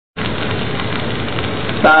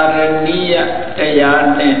Taraniya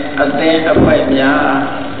Tayane Aten Apaya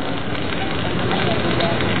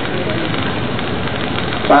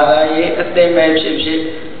Father ye Aten Mepship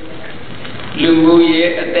Lumbu ye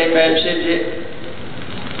Aten Mepship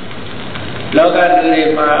Loga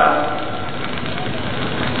Lima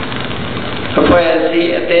Apaya si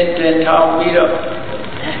Aten Tau Miro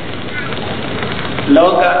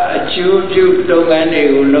Loga Achu Dongane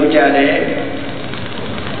Lojade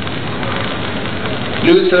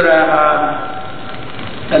Lusuraha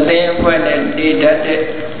Aten Apaya Date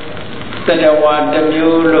Tadawa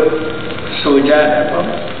Damulu Sojada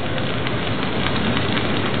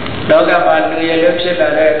Loga Madri Lepsila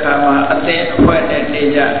Kama Aten Apaya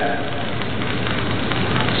Deja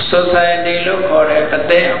Society look for a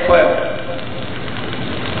day of web.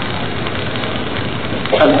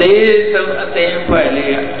 A days of a day of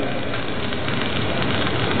failure.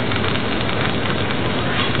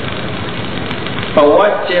 But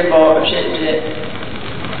what Jimbo shit?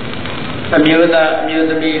 A muda,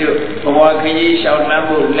 or Waki shall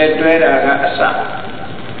number let Reda Sa.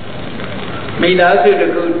 Me does it a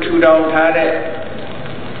good 2 down Tade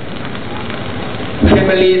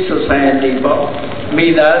Family Society book.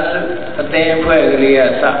 Midas Aten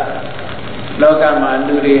Puegriasa Logama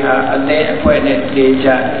Duriha Aten Puenet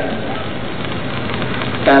Deja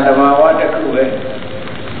Tadama Watakue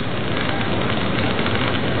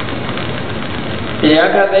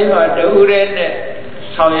Yaka Deva Duren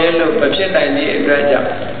Soyelu Pachina Raja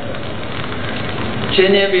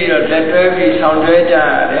Chinibiro Letrevi Soundreja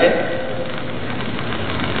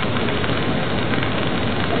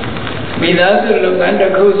Midas look under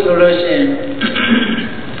good solution.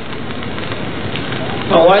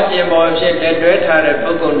 What you want to say, that had a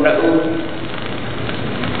book on the old.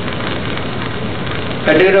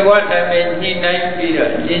 I did what I mean, 9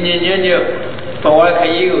 Peter, Junior, for what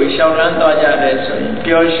you shall not dodge at it.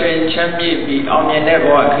 Pure Shin Champion be on your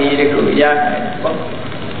network, he go yak.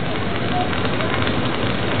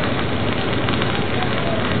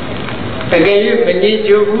 Again, you need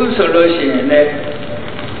your good solution.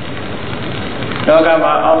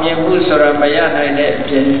 Dogama on your Musora Mayana and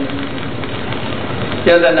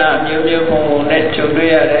Yadana, you from net to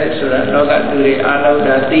Ria, so that Loga Duri allowed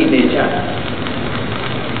a teenager.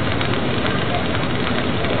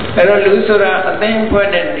 Pero Lusura, a thing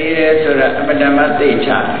pointed near so that Madama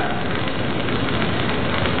Teacher.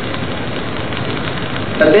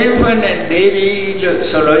 A thing pointed daily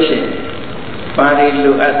solution, body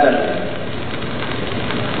look at them.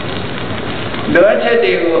 The other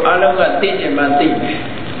day, all of us teaching my thing.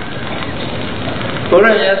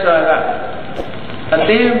 Pura Yasaga. A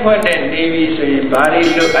thing pointed Navy saying, body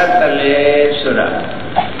look at the Sura.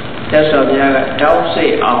 That's what Yaga don't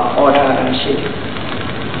say of order and shit.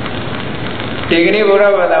 Taking it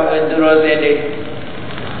over with the Rosette.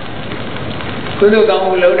 Could you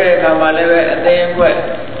come loaded Kamaleva at the end?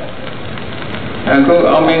 And cook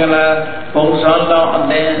Omega, Ponsala, and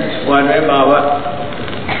then whatever.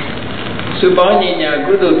 Suponinya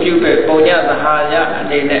Guru Cupid, Ponya the Haya, and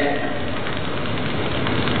they net.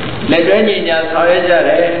 Let Reninya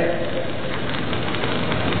Soyajare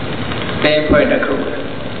then point a cook.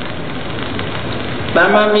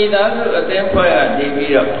 Mamma does a temper at the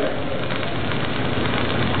video.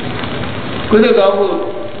 Could you go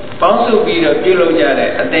also be a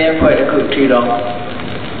Pilojare at the point a cook tree long?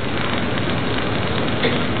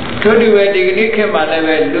 Could you wear the Nikem and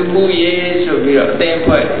level Lumu years of your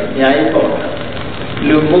temper, Yaipo?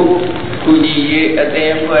 Lumu, could ye at the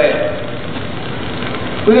empire?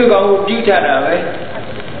 Could you go Butana?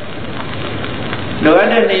 No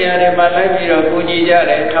other near my life,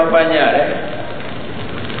 Punijare, Campagnare.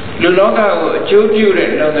 Luloga, Juju,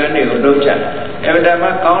 Longani, Rocha. Every time I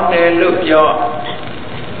count, look your.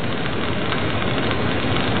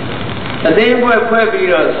 The name of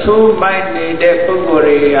Pueblo, so mindly, the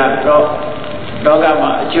Pogoria,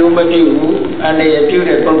 Dogama, Jumadu, and the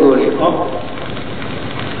beautiful Pogori.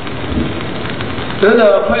 So the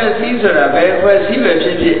first season, I bet where she was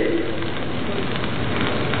in it.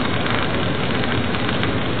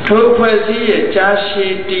 Two Pussy, Jashi,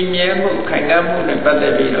 Tiniamu, Kangamu, and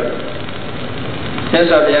Patabino.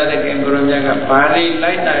 That's all the other Kangurumaga, Pari,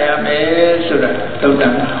 Light, I am a Sura,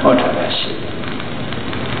 Dogam, Hotamashi.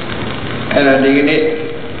 And I dig it.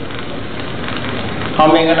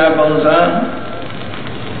 Humming on a bonza.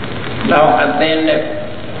 Now at the end.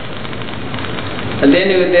 And then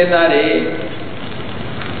you did that.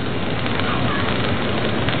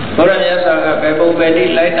 Purayasaga, Pebo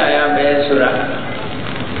Betty, Light, I am a Sura.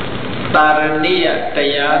 Taraniya,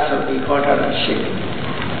 Tayas of the quarter of ship.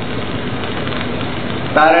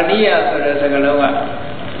 Taraniya, Sura Sagalova.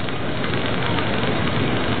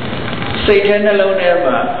 စိတ်ထဲနှလုံးထဲ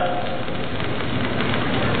မှာ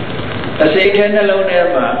အစိတ်ထဲနှလုံးထဲ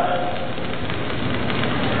မှာ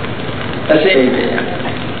အစိတ်တရား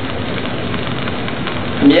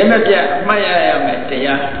အမြဲမပြတ်မှတ်ရမယ်တ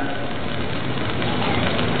ရား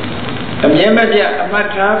အမြဲမပြတ်အမှတ်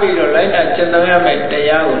ထားပြီးတော့လိုက်နာကျင့်သုံးရမယ်တ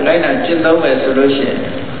ရားကိုလိုက်နာကျင့်သုံးမယ်ဆိုလို့ရှိရင်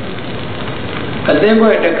အသင်းဘွ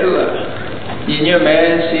ယ်တစ်ခုကညီညွတ်မယ်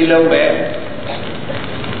စီလုံးမယ်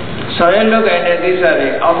ဆောင်ရွက်လုပ်ကိုင်တဲ့ကိစ္စတွေ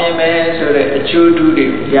အောင်မြင်မယ်ဆိုတဲ့အကျိုးတူးတွေ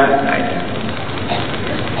ရနိုင်တယ်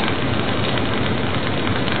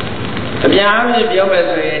အများအားဖြင့်ပြောမယ်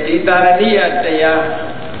ဆိုရင်ဒီတာရဏိယတရား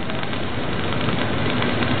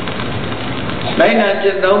လိုက်နာကျ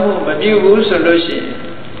င့်သုံးမှုမပြုဘူးဆိုလို့ရှိရင်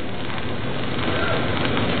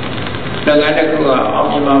လုပ်ငန်းတစ်ခုကအောင်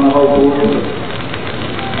မြင်မှာမဟုတ်ဘူး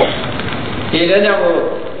ဒီတဲ့ကြောင့်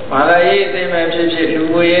ဘာသာရေးအသင်းပဲဖြစ်ဖြစ်လူ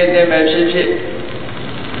မှုရေးအသင်းပဲဖြစ်ဖြစ်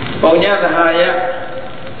ပုံညသဟာယ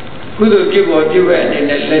ကုသိုလ်ပြုပေါ်ပြုပဲအနေ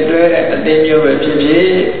နဲ့လက်တွဲတဲ့အသင်းမျိုးပဲဖြစ်ဖြ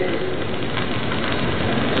စ်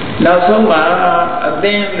နောက်ဆုံးမှာအသ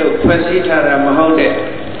င်းလို့ဖွဲ့စည်းထားတာမဟုတ်တဲ့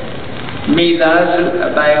မိသားစုအ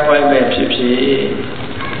တိုင်းအဝိုင်းပဲဖြစ်ဖြစ်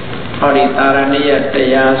ဟောဒီတာရဏိယတ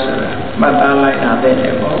ရားဆိုတာမှတ်သားလိုက်တာတဲ့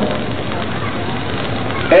ပေါ့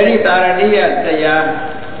အဲ့ဒီတာရဏိယတရား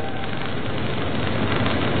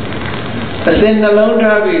အစဉ်နှလုံး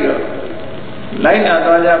ထားပြီးတော့လိုက်နာ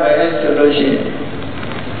သွားကြမယ်ဆိုလို့ရှိရင်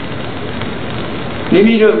မိ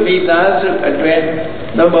မိတို့မိသားစုအတွင်း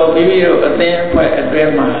သို့မဟုတ်မိမိတို့အသင်းအဖွဲ့အတွ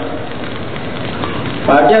င်းမှာ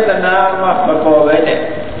ဘာပြဿနာမှမပေါ်ပဲနဲ့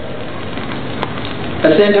အ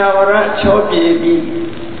စဉ်သာဝရချောပြေပြီး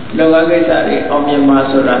လုပ်ငန်းကိစ္စတွေအောင်မြင်မှာ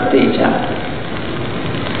ဆိုတာသိချ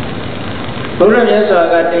ဘုရားမြတ်စွာ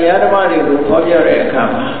ကတရားဓမ္မတွေကိုဟောပြောတဲ့အခါ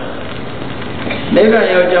မှာနိဗ္ဗာန်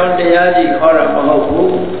ရောက်ကြောင်းတရားကြီးခေါ်တာမဟုတ်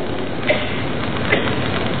ဘူး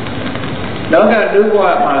လောကလူဘဝ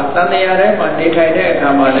မှာတဏှာထဲမှာနေထိုင်တဲ့အခါ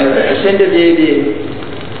မှာလည်းအစဉ်တပြေးပြေး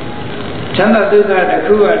ချမ်းသာဒုက္ခတစ်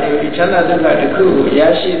ခုကနေပြီးချမ်းသာဒုက္ခတစ်ခုကိုရ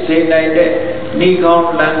ရှိစေနိုင်တဲ့ဤကောင်း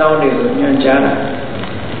လမ်းကောင်းတွေကိုညွှန်ကြားတာ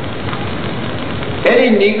အဲ့ဒီ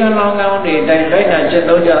ဤကောင်းလမ်းကောင်းတွေတိုင်းလိုက်နာကျင့်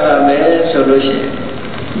သုံးကြရမယ်ဆိုလို့ရှိရင်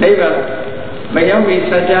နိဗ္ဗာန်မရောက်ပြီး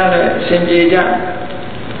စัจ जा နဲ့အစဉ်ပြေကြ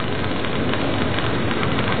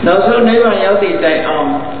နောက်ဆုံးနိဗ္ဗာန်ရောက်သည့်တိုင်အောင်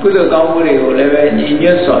ကုသိုလ်ကောင်းမှုတွေကိုလည်းပဲညီ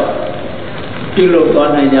ညွတ်စွာပြုလုပ်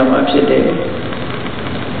သွားနိုင်ကြမှာဖြစ်တယ်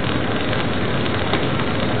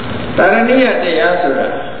တာရဏိယတရားဆိုတာ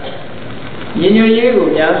ညီညွတ်ရေးကို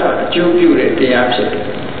များစွာအကျိုးပြုတဲ့တရားဖြစ်တယ်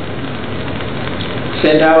စ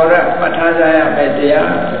င်တာဝရမှတ်ထားကြရမယ့်တ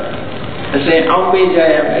ရားအစဉ်အောင်ပေးကြ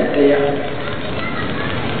ရမယ့်တရား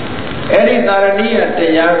အဲ့ဒီတာရဏိယတ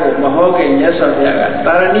ရားကိုမဟုတ်ခင်မြတ်စွာဘုရားက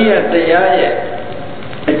တာရဏိယတရားရဲ့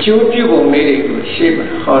အကျိုးပြုပုံလေးတွေကိုရှင်း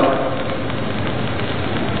ဟောတာ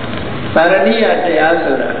တာရဏိယတရား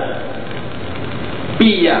ဆိုတာပိ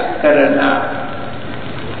ယကရဏ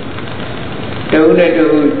တုံးနဲ့တူ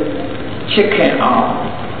ချစ်ခင်အောင်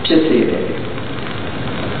ဖြစ်စေတယ်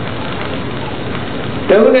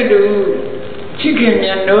တုံးနဲ့တူချစ်ခင်မြ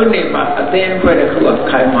န်နိုးနေမှာအသင်းအဖွဲ့တစ်ခုက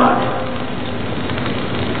ခိုင်မာတယ်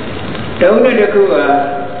တုံးနဲ့တစ်ခုက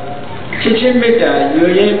ချစ်ချင်းမေတ္တာယူ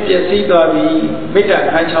ရင်းပျက်စီးသွားပြီးမေတ္တာ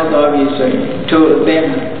ခန်းချောက်သွားပြီးဆိုရင်ထိုအသင်း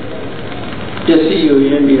ပျက်စီးယူရ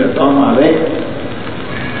င်းပြီးတော့တောင်းပါပဲ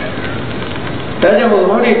ဒါကြောင့်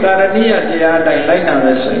ဟောဒီတာရဏိယတရားတိုင်းလိုက်နာမ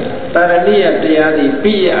ယ်ဆိုရင်တာရဏိယတရားဒီ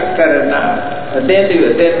ပိယကရဏအသင်းသူ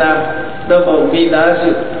အသင်းသားသို့မဟုတ်မိသားစု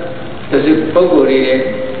တစုပုဂ္ဂိုလ်တွေ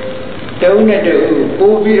တုံးနဲ့တူ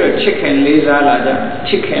ပိုးပြီးတော့ချစ်ခင်လေးစားလာကြ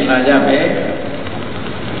ချစ်ခင်လာကြမယ်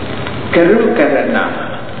ကရုကရဏ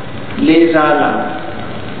လေးစားလာ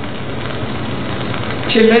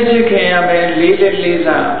ချစ်လက်ချစ်ခင်ရမယ်လေးလက်လေး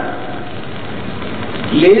စား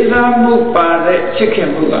လေးစားမှုပါတဲ့ချစ်ခင်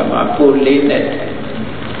မှုကမှကိုလေးနဲ့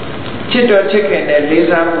ချစ်တော်ချစ်ခင်တဲ့လေး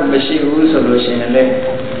စားမှုမရှိဘူးဆိုလို့ရှိရင်လည်း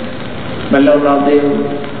မလုံလောက်သေးဘူး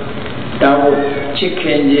တောင်းချစ်ခ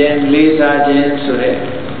င်ခြင်းလေးစားခြင်းဆိုတဲ့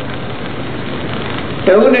တ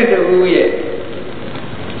ဝုနဲ့တဝုရဲ့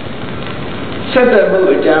ဆက်သွယ်မှု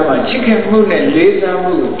အကြားမှာချစ်ခင်မှုနဲ့လေးစား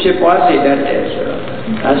မှုဖြစ်ပွားစေတတ်တယ်ဆိုတော့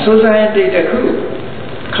ဒါ society တစ်ခု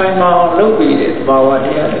ခိုင်မာအောင်လုပ်ပြီးတဲ့ဘာဝတ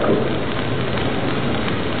ရားတစ်ခု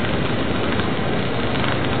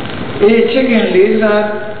ချစ်ခင်လေးစား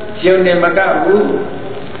ရုံနဲ့မကဘူး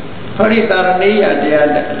ဟောဒီတာရဏိယတရား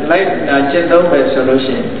လိုက်နာကျင့်သုံးမယ်ဆိုလို့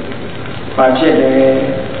ရှိရင်ဘာဖြစ်လဲ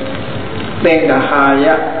သင်္ဃဟာယ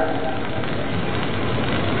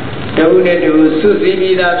ဒုနဲ့ဒုစုစည်း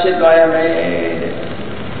ပြီးသားဖြစ်သွားရမယ်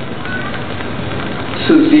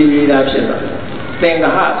စုစည်းပြီးသားဖြစ်သွားသင်္ဃ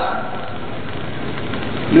ဟ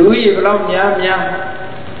လူကြီးဘယ်လောက်များ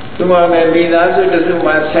သူမှပဲမိသားစုတစ်စု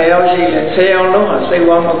မှာ10 ယောက်ရှိတယ်10 ယောက်လုံးဟာစိတ်ဝ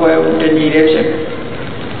မ်းမကွဲဘူးတညီတည်းဖြစ်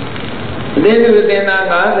အသေးသူအသင်္သာ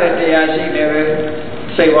50 တရားရှိတယ်ပဲ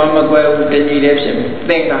စိတ်ဝမ်းမကွဲဘူးတညီတည်းဖြစ်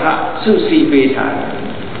သင်္ကဟစုစည်းပေးထားတယ်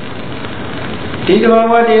ဒီတဘာ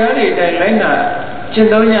ဝတရားတွေတိုင်းလိုက်နာကျင့်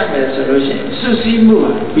သုံးရမယ်ဆိုလို့ရှိရင်စုစည်းမှု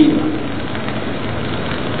ဟာပြီးပါ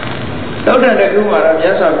သောတာတကုမှာတော့မြ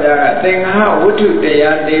တ်စွာဘုရားကသင်္ဃဟဝတ္ထုတ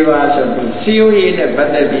ရား၄ပါးဆိုပြီးစီယုံရေးနဲ့ပတ်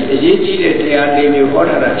သက်ပြီးအရေးကြီးတဲ့တရား၄မျိုးဟော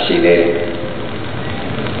ထားတာရှိတယ်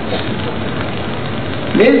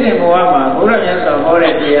နေ့စဉ်ဘဝမှာဘုရားမြတ်စွာဟော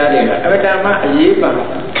တဲ့တရားတွေကအမတ္တမအရေးပါ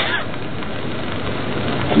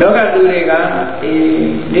လောကလူတွေက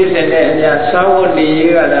နေ့စဉ်နဲ့အများသာဝတ္တိ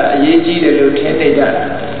ရေးကသာအရေးကြီးတယ်လို့ထင်နေကြတာ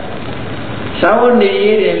သာဝတ္တိ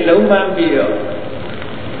ရေးတွေလုံးပန်းပြီးတော့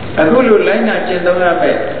အခုလိုလိုက်နာကျင့်သုံးရမ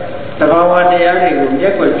ယ်တဘာဝတရားတွေကိုမျ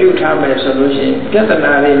က်ကွယ်ပြုထားမယ်ဆိုလို့ရှိရင်ပြဿ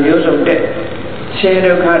နာတွေမျိုးစုံတဲ့ဆင်း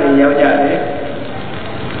ရဲဒုက္ခတွေရောက်ကြတယ်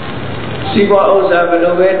စီးပွားဥစ္စာဘယ်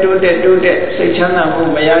လိုပဲတိုးတက်စိတ်ချမ်းသာမှု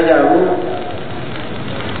မရကြဘူး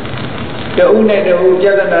တဦးနဲ့တဦးပြ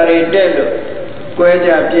ဿနာတွေတက်လို့ကွဲကြ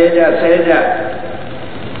ပြဲကြဆဲကြ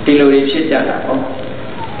ဒီလိုတွေဖြစ်ကြတာပေါ့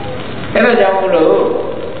အဲ့ဒါကြောင့်မို့လို့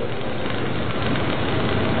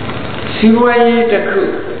စီးပွားရေးတစ်ခု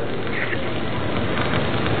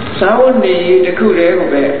သာဝတ္တိတစ်ခုတည်းကို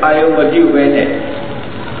ပဲအာယုံမပြုပဲနဲ့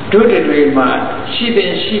တို့တွေမှာရှိတဲ့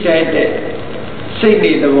ရှိတိုင်းတဲ့စိတ်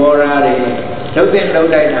တွေသဘောထားတွေလုံတဲ့လုံ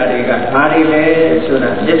တိုက်တာတွေကဘာတွေလဲဆိုတာ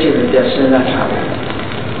မျက်ခြေမပြတ်စဉ်းစားထားပါ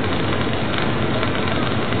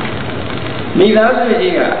မိသားစု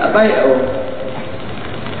ကြီးကအတိုက်အုံ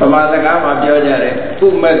ဗမာစကားမှာပြောကြတယ်ဥ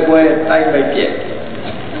မကွဲတိုက်မပြက်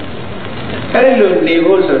အဲ့ဒီလိုနေ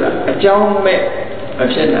ဖို့ဆိုတာအကြောင်းမဲ့မ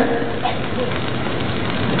ဖြစ်နိုင်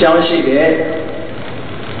အကြောင်းရှိတယ်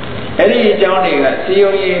အဲ့ဒီအကြောင်းတွေကစီ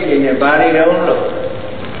ယုံရေးအနေနဲ့ဘာတွေတုံးလို့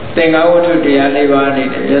သင်္ဃဝတ္ထုတရား၄ပါးအနေ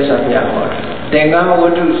နဲ့မြတ်စွာဘုရားဟောတာသင်္ဃဝ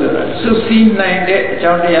တ္ထုဆိုတာစုစည်းနိုင်တဲ့အ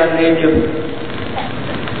ကြောင်းတရား၄မျိုး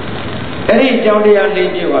အဲ့ဒီအကြောင်းတရား၄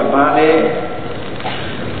မျိုးကဘာလဲ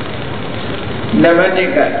နံပါတ်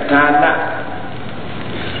1ကဒါန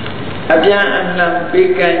အပြန်အလှန်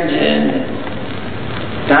ပေးကမ်းခြင်း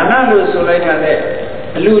ဒါနလို့ဆိုလိုက်တာနဲ့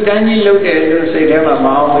အလူတန်းကြီးလုပ်တယ်လို့စိတ်ထဲမှာမ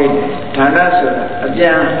အောင်မေးဒါနဆိုတာအပြ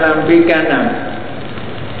န်အလှန်ပေးကမ်းတာ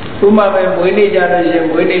ဥပမာပဲမွေးနေ့ကြလို့ရှိရင်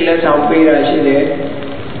မွေးနေ့လက်ဆောင်ပေးတာရှိတယ်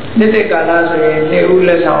နေ့သက်ကာလဆိုရင်နေ့ဦးလ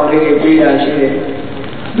က်ဆောင်လေးတွေပေးတာရှိတယ်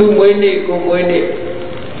သူမွေးနေ့ကိုမွေးနေ့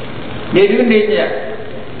နေ့တူးနေ့ည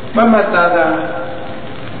မမတာတာ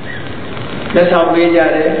လက်ဆောင်ပေးကြ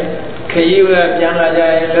တယ်ခရီးဝဲပြန်လာကြ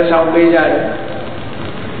ရင်လက်ဆောင်ပေးကြတယ်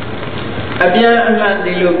အပြန်အလှန်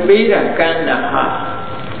ဒီလိုပေးတာကမ်းတာဟာ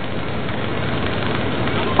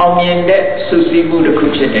အောင်မြင်တဲ့စုစည်းမှုတစ်ခု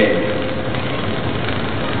ဖြစ်တယ်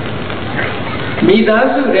မိသား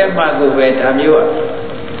စုထဲမှာကိုပဲဒါမျိုး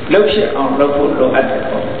လှုပ်ရှားအောင်လုပ်ဖို့လိုအပ်တယ်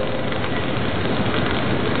ပေါ့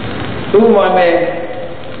ဥပမာမဲ့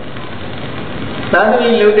သာသမီ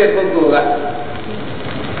လှုပ်တဲ့ပုဂ္ဂိုလ်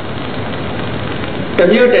ကတ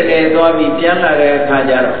မျိုးတည်းသွားပြီးပြန်လာတဲ့အခါ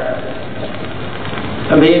ကျတော့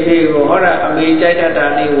အမေဖေကိုဟောတာအမေကြိုက်တတ်တာ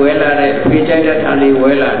လေးဝဲလာတယ်အဖေကြိုက်တတ်တာလေး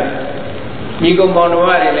ဝဲလာတယ်ညီကောင်မောင်တော်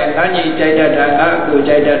တွေလည်းငါညီကြိုက်တတ်တာငါအကို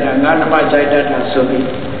ကြိုက်တတ်တာငါနှမကြိုက်တတ်တာဆိုပြီး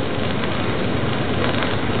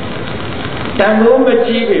တန်ဖိုးမ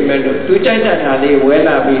ကြီးပေမဲ့လို့သူကြိုက်တတ်တာလေးဝဲ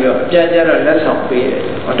လာပြီးတော့ပြန်ကြတော့လက်ဆောင်ပေးတယ်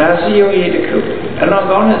ဟောဒါစီယုံရေးတစ်ခုအလောက်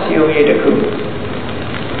ကောင်းတဲ့စီယုံရေးတစ်ခု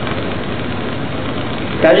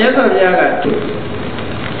ဒါမြတ်စွာဘုရား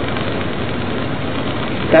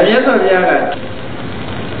က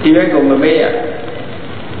ဒီဘက်ကိုမမေ့ရ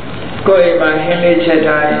ကိုယ်အိမ်မှာဟင်းလေးချက်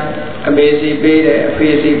တိုင်းအမေစီပေးတယ်အဖေ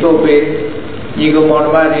စီပုတ်ပေးညီကောင်မောင်နှ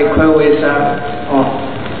မတွေခွဲဝေစားဟော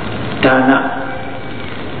ဒါန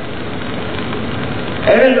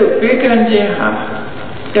အဲ့လိုပေးကမ်းခြင်းဟာ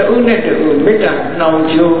တဦးနဲ့တဦးမေတ္တာနှောင်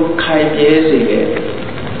ကြိုးခိုင်ပြဲစေတယ်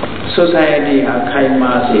society ဟာခိုင်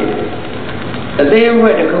မာစေတယ်အသေးအဝ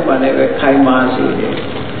က်တစ်ခုမှလည်းပဲခိုင်မာစေတယ်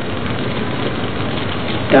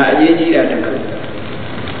ဒါအရေးကြီးတာတစ်ခု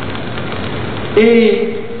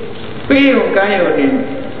ပေးရုံကမ်းရုံ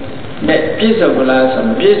နဲ့ပြည့်စုံလားဆိုမ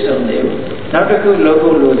ပြည့်စုံသေးဘူးနောက်တစ်ခုလုပ်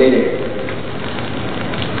ဖို့လိုသေးတယ်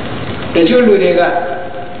တချို့လူတွေက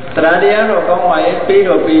တရားတရားတော့ကောင်းပါရဲ့ပေး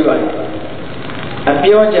တော့ပေးပါရဲ့အ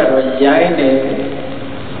ပြောကြတော့ရိုင်းတယ်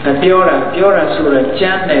အပြောတာဆိုတော့ကြ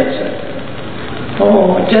မ်းတယ်ဆိုဟော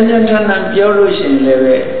ကြမ်းထန်ပြောလို့ရှိရင်လည်း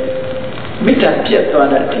ပဲမေတ္တာပြတ်သွား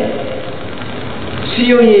တတ်တယ်စီ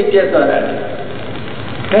ယုံရေးပြတ်သွားတတ်တယ်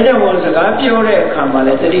ဒါကြောင့်မို့စကားပြောတဲ့အခါမှာလ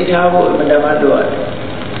ည်းတတိထားဖို့အမှန်တမ်းတော့ရတယ်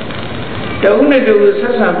တဦးနဲ့တဦးဆ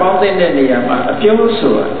က်ဆံပေါင်းတဲ့နေရာမှာအပြော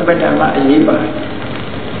ဆိုတာအမှန်တမ်းအရေးပါတယ်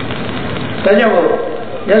ဒါကြောင့်မို့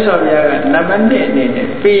မြတ်စွာဘုရားကနံပါတ်1အနေနဲ့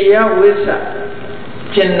ပေယဝိသ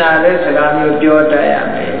ကျင်နာတဲ့စကားမျိုးပြောတတ်ရ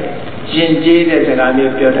မယ်ယဉ်ကျေးတဲ့စကား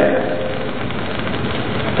မျိုးပြောတတ်ရမယ်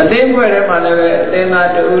အသိဖွဲ့ထဲမှာလည်းပဲအသင်းသား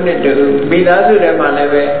တဦးနဲ့တဦးမိသားစုထဲမှာလ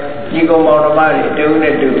ည်းပဲညီကောင်မောင်နှမတွေတဦး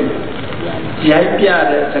နဲ့တဦးရိုက်ပြ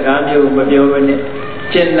တဲ့စကားမျိုးမပြောဘဲနဲ့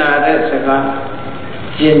ကျင်နာတဲ့စကား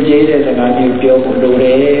ယဉ်ကျေးတဲ့စကားမျိုးပြောဖို့လိုတ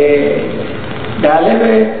ယ်ဒါလည်း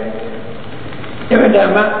ပဲဓ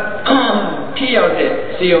မ္မထိရောက်တဲ့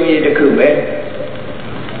စီယုံရည်တစ်ခုပဲ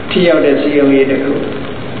ထိရောက်တဲ့စီယုံရည်တစ်ခု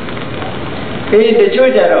တ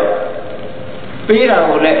ချို့ကြတော့ပေးတာ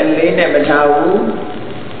ကိုလည်းအလေးနဲ့မထားဘူး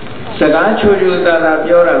စကားချိုးချိုးသားသား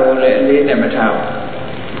ပြောတာကိုလည်းအလေးနဲ့မထားဘူး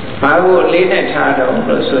ဘာကိုအလေးနဲ့ထားတော့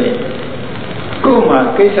လို့ဆိုရင်ကိုယ်မှာ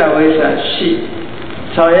ကိစ္စဝိစ္စရှိ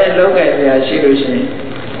ဆောင်ရွက်လုပ်ကြရရှိလို့ရှိရင်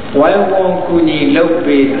ဝိုင်းဝန်းကူညီလုပ်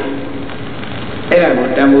ပေးတာအဲ့ဒါကို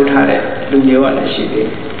တန်ဖိုးထားတဲ့လူမျိုးကလည်းရှိသေး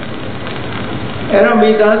တယ်အဲ့တော့မိ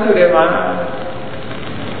သားစုတွေမှာ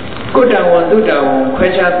ကိုယ်တန်ဝန်သူတန်ဝန်ခွဲ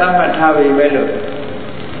ခြားသတ်မှတ်ထားပြီပဲလို့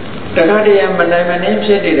တခါတည်းမနိုင်မနှင်းဖြ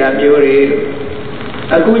စ်နေတာမျိုးတွေ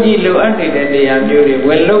အခုကြီးလိုအပ်နေတဲ့နေရာမျိုးတွေဝ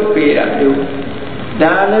င်လုပ်ပေးတာမျိုး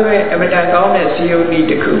ဒါလည်းပဲအမတန်ကောင်းတဲ့စီယုံဤ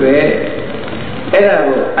တစ်ခုပဲအဲ့ဒါ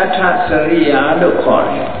ကိုအထစရိယာလို့ခေါ်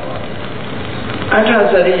တယ်အထ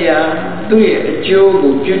စရိယာသူ့ရဲ့အကျိုး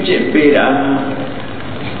ကိုပြုကျင့်ပေးတာ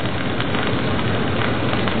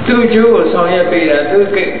သူ့ကျိုးကိုဆောင်ရွက်ပေးတာသူ့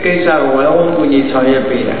ကိစ္စကိုဝိုင်းဝန်းကူညီဆောင်ရွက်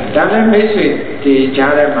ပေးတာဒါလည်းမိတ်ဆွေဒီ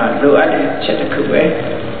ကြားထဲမှာလိုအပ်တဲ့ချက်တစ်ခုပဲ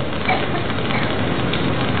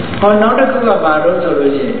ဟောနောက်တစ်ခုကဘာလို့ဆို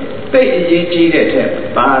လို့ရှိရင်သိအရေးကြီးတဲ့ထက်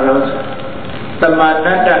ဘာလို့သမာန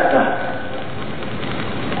တ္တတာ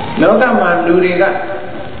လောကမှာလူတွေက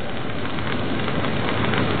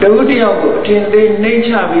တဦးတယောက်ကိုအထင်သေးနှိမ့်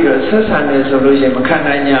ချပြီးတော့ဆက်ဆံတယ်ဆိုလို့ရှိရင်မခံ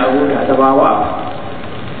နိုင်ကြဘူးဒါသဘာဝ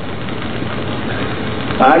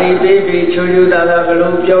ဘာတွေပြီးချိုးချိုးသားသားဘ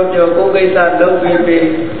လို့ပြောကိုယ်ကိစ္စလုပ်ပြီး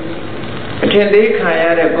အထင်သေးခံရ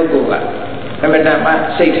တဲ့ပုဂ္ဂိုလ်ကအမတန်မှ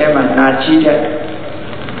စိတ်ထဲမှာနာချီးတတ်တယ်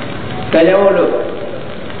ဒါကြောင့်လို့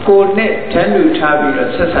ကိုယ်နဲ့တန်းတူထားပြီး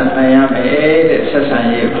တော့ဆက်ဆံနိုင်ရမယ်တဲ့ဆက်ဆံ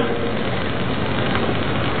ရေးပါ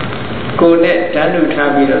ကိုယ်နဲ့တန်းတူ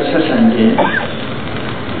ထားပြီးတော့ဆက်ဆံခြင်း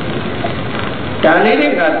ဒါလေးတွေ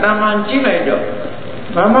ကတာမန်ကြည့်လိုက်တော့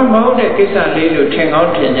ဘာမှမဟုတ်တဲ့ကိစ္စလေးလို့ထင်ကော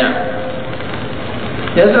င်းထင်ကြ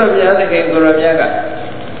မြတ်စွာဘုရားသခင်ကိုရောမြတ်က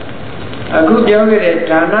အခုပြောခဲ့တဲ့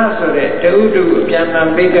ဒါနဆိုတဲ့တဥတုအပြန်မှန်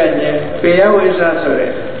ပိတ်ကခြင်းပေယဝိသဆို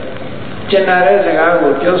တဲ့ကျင်နာတဲ့စကား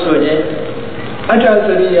ကိုပြောဆိုခြင်းအတ္တစ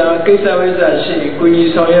ရိယာကိစ္စဝိသရှိကုညီ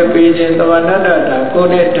ဆောင်ရွက်ပေးခြင်းသဝနတ္တတာကိုယ်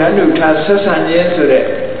နဲ့ဓာတ်တူထားဆက်ဆံခြင်းဆိုတဲ့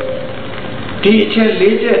ဒီအချက်၄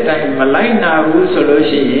ချက်အတိုင်းမလိုက်နာဘူးဆိုလို့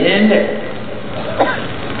ရှိရင်တဲ့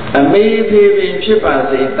အမေဖေပင်ဖြစ်ပါ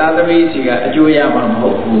စေသာသမီစီကအကျိုးရမှာမဟု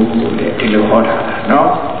တ်ဘူးတဲ့ဒီလိုဟောတာနော်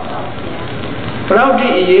ဘယ်တော့ဒီ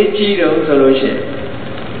အရေးကြီးတော့ဆိုလို့ရှိရင်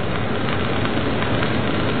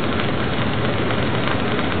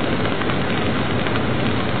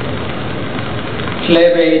လဲ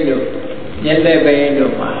ပိန်တို့ညနေပိန်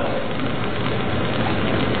တို့မှာ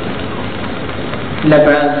လက်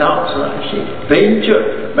ပံဆောင်ဆိုတာရှိဘိန်းကျွတ်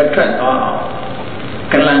မထွက်သွားအောင်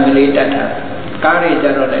ကလန်ကလေးတက်တာကားတွေကြ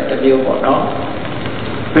တော့လည်းတမျိုးပေါ့နော်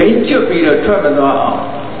ဘိန်းကျွတ်ပြီးတော့ထွက်မသွားအောင်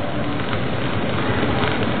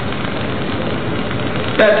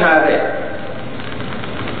တက်ထားတဲ့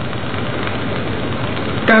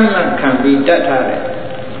ကန့်လန့်ခံပြီးတက်ထားတဲ့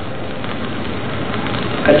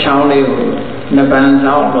အချောင်းလေးကိုနပန်း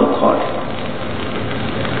ဆောင်လို့ခေါ်တယ်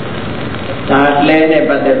ဒါလဲနဲ့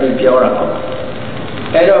ပတ်သက်ပြီးပြောတာပေါ့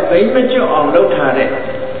အဲ့တော့ဘိန်းမကျွတ်အောင်လုပ်ထားတဲ့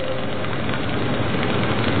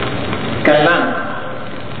ကလန့်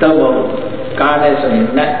တော့ကားလဲဆိုရင်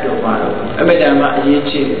နတ်တို့ပါတော့အမေတ္တမအရေး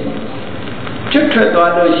ကြီးတယ်ကျွတ်ထွက်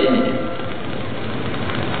သွားလို့ရှိရင်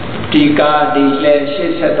ဒီကားဒီလဲ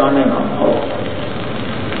ရှေ့ဆက်သွားနိုင်မှာမဟုတ်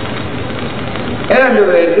အဲ့လို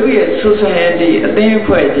ပဲလူရဲ့ society အသင်းအ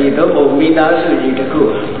ဖွဲ့ကြီးသို့မဟုတ်မိသားစုကြီးတစ်ခု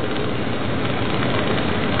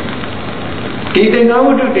ဒီသင်္ဃဝ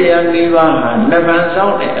တ္ထုတရား၄ပါးဟာနဗံဆော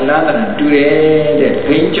င်တဲ့အလားတန်တူတယ်တဲ့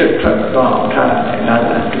ဘိန်းကျွတ်ထွက်သွားအောင်ထားတဲ့အလား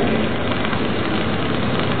တန်တူတယ်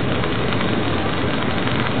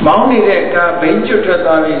မောင်းနေတဲ့ကဘိန်းကျွတ်ထွက်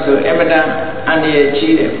သွားပြီဆိုအမတန်အန္တရာယ်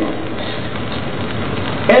ကြီးတယ်ပေါ့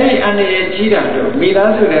အဲ့ဒီအန္တရာယ်ကြီးတာတော့မိ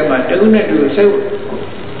သားစုထဲမှာတခုနဲ့တခု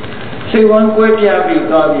စိတ်ဝမ်းကွဲပြားပြီး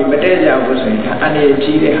သွားပြီးမတည့်ကြဘူးဆိုရင်အန္တရာယ်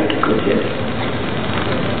ကြီးတဲ့ဟာတစ်ခုဖြစ်တယ်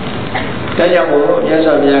ဒါကြောင့်မို့မြတ်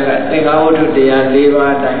စွာဘုရားကသင်္ဃဝတ္ထုတရား၄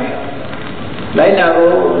ပါးအတိုင်းလိုက်နာ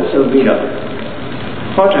ဖို့ဆိုပြီးတော့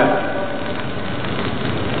ဟောတာ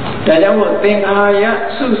ဒါကြောင့်မို့သင်္ဃာယ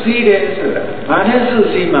စုစည်းတယ်ဆိုတာဘာနဲ့စု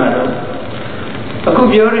စည်းမှာတော့အခု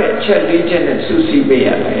ပြောတဲ့အချက်၄ချက်နဲ့စုစည်းပေးရ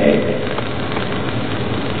မယ်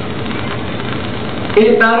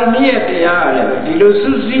Etarniya Tiara, the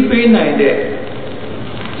Lususi Pinade,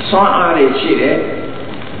 Son Ari,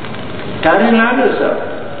 Taranadus,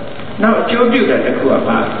 now Jodu at the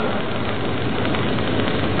Kuapa.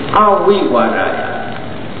 Are we what I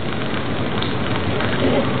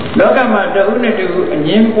Logama, the Unitu, and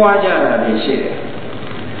Yimquaja, they say.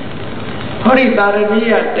 Hori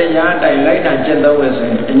Tarania, the Yard, I like that gentleman,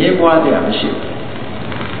 and Yimquaja, she.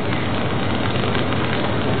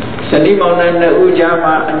 Salimon and the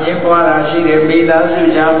Ujama, and Yimquara, she, the Mida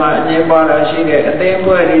Sujama, and Yimbara, she, and then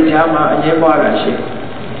Query Jama, and Yimbara, she.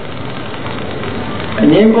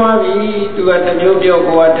 And Yimquavi to at the Jojo,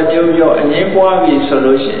 go at the Jojo, and Yimquavi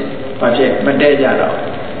solution, but Madejaro.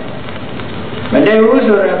 But they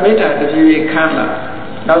also admit that if you can't,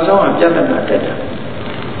 now someone just about that.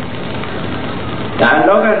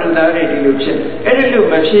 Dialogue and the illusion. Any look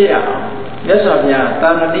machine, yes, of ya,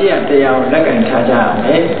 Tanania, they are like and Taja,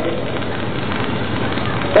 eh?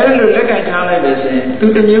 Any look like and Tala, to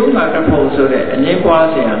the new Macapole, and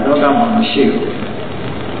Yimquasi and Nogam machine.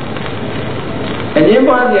 And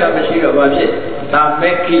Yimquasi machine about it,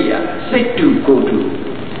 Dhammagavesi, say to go to.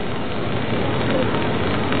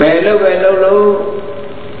 Bello,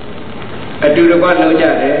 I do the one loja,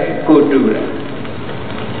 go do it.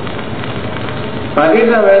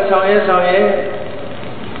 Pakisa, Soya,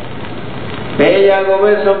 Beya, go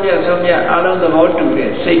with Somia, along the whole to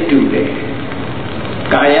it, say to it.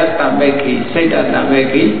 Kaya Dhammagavesi, say that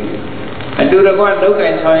Dhammagavesi. I do the one look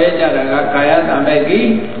and Soya, Kaya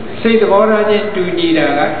Dhammagavesi, say the more I need to need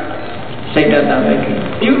a say that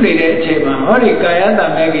Dhammagavesi. You need a chamber, Hori Kaya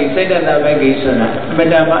Dhammagavesi, say that Dhammagavesi,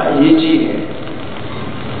 Madama Yiji.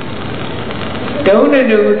 Don't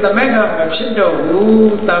do the mega Machito,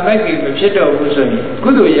 who Dhammagavesi Machito, who's a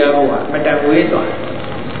good Yawa, Madame Wito.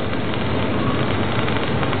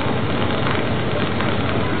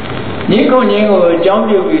 Nico Ningo, John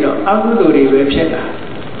Yubino, Aguduri, Websheta,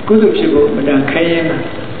 Kudu Chibu, Madame Kayana.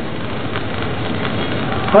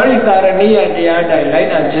 Hori Tarania, the other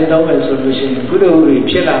light and gentleman solution, Kudu,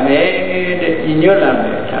 Chilla, in your lab,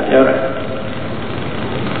 Tapera.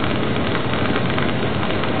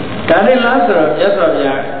 Tari Lazarus, yes, of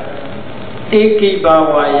ya, Eki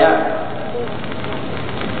Bawaya.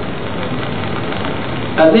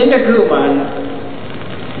 I think the Kuman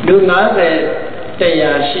do not say they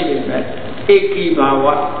are shipping Eki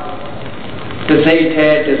Bawa, the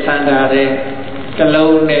Zayte, the Sandare, the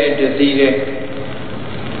Lone, the Zide.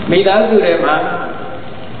 Midazu de man,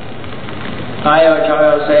 I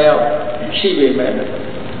child say, she be better.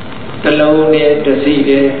 The Lone, the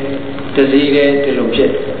Zide, the look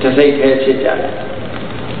it, the Zayte, Chita.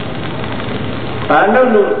 I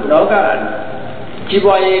don't know, no God.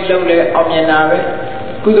 Jiboye, Lone, Omyanave,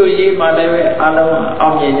 Kuduyi, Malave, Alo,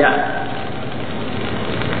 Omyana.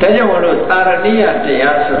 Then you want to Tarania, the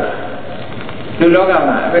answer.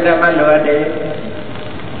 Lugama, with a Malade.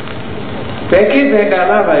 Becky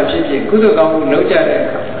Begalava, she could have gone Loja,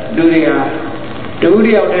 Duria,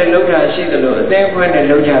 Duria of the Loja, she the Lord, then when the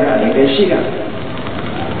Loja, the Shida.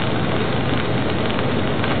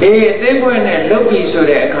 Then when a Loki so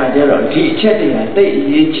that Kajero, chatting and they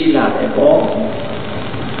Yichila, the ball.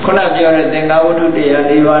 Konabia, then I would do the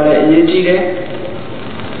Aliva, Yichide.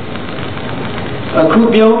 A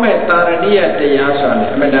Kubio met Tarania, the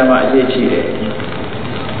Yasan, Madama Yichide.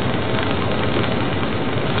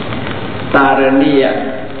 Tarania,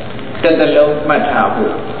 Tadalo Matabu,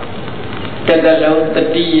 Tadalo, the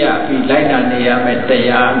Dia, Vilana Nia,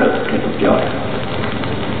 Metaya, look to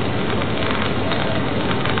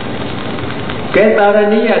Get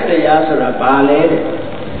Tarania, the Yasura Bale,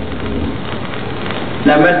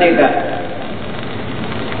 Namatika,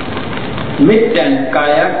 Middan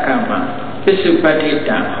Kaya Kama,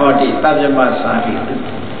 Pisupatita, Hodi, Tajamasari.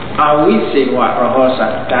 Are we say what Rohosa,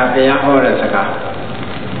 Tabia Horasaga?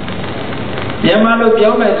 Yamalo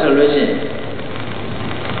Piome solution.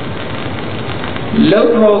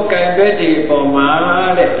 Local Kabeti for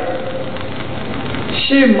Mare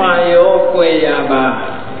Shimayo Quayaba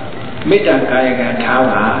Mita Kaiga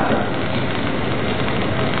Tawa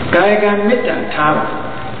Kaiga Mita Tawa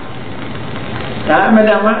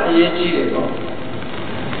Tamadama Yeji.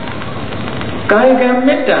 Kaiga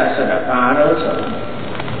Mita Sadaparo.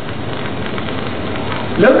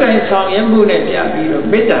 Look at Song Yambune Piabino,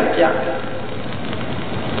 Mita Pia.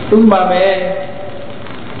 Umbabe,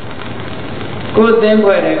 good them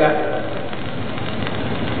where they got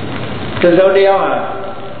the Zodiac.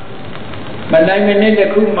 But I mean, the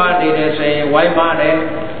Kuma did say, why Mare?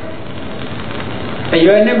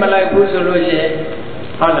 You are never like Busuluje,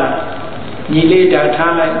 Hala, Nilita,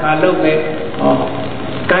 Tala, Malope, or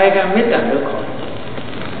Kaiga Mita.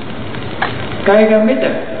 ကာယကမေတ္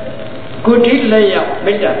တာကိုယ်ထိလက်ရောက်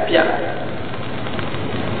မေတ္တာပြ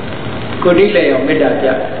ကိုယ်ထိလက်ရောက်မေတ္တာပြ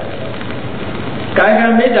ကာယက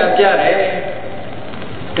မေတ္တာပြတယ်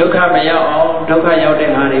ဒုက္ခမရောက်အောင်ဒုက္ခရောက်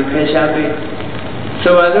တဲ့ဟာတွေဖယ်ရှားပေး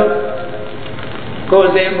ဆိုပါစို့ကိုယ်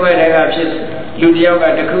စင်းဖွဲ့တဲ့ကဖြစ်လူတယောက်က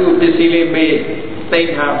တခုပစ္စည်းလေးမေးသိမ့်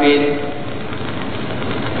ထားပေးတယ်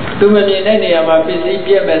သူမမြင်တဲ့နေရာမှာပစ္စည်း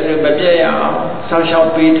ပြက်မယ်ဆိုမပြက်ရအောင်ဆောင်းရှောက်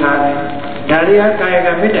ပေးထားတယ်ဒါတွေကကာယက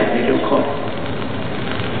မေတ္တာတွေလို့ခေါ်တယ်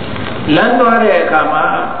လမ်းသွားတဲ့အခါမှာ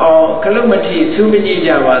ခလုတ်မထီသူမကြည့်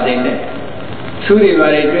ကြပါသေးနဲ့သူတွေပါ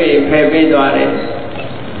တွေတွေ့ဖယ်ပေးသွားတယ်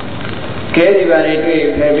ခဲတွေပါတွေတွေ့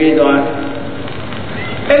ဖယ်ပေးသွား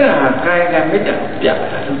အဲ့ဒါဟာကာယကမေတ္တာပြ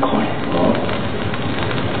တာလို့ခေါ်တယ်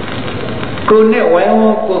ကိုယ်နဲ့ဝိုင်းဝ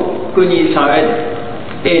န်းကိုညီဆောင်ရ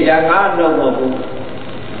တယ်ဒါငါလုံးမဟုတ်ဘူး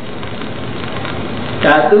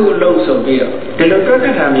ဒါသူ့အလုပ်ဆိုပြီးတော့ဒီလိုတွက်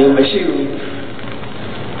တာမျိုးမရှိဘူး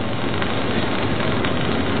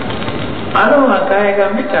အားလုံးကကာယက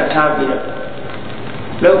မေတ္တာထားပြီးတော့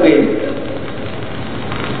လုပ်ပြီး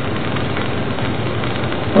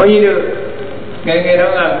ဘုန်းကြီးတို့ငယ်ငယ်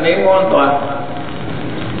တော့ကမင်းကွန်းသွား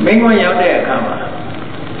မင်းကွန်းရောက်တဲ့အခါမှာ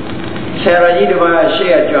ဆရာတော်ကြီးတစ်ပါးရှေ့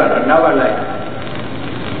ကကြွတော့နောက်ကလိုက်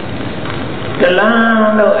တလ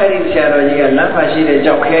န်းတော့အဲ့ဒီဆရာတော်ကြီးကလမ်းမှာရှိတဲ့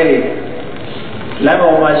ကြောက်ခဲတွေလမ်း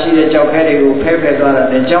ပေါ်မှာရှိတဲ့ကြောက်ခဲတွေကိုဖဲဖဲသွားတာ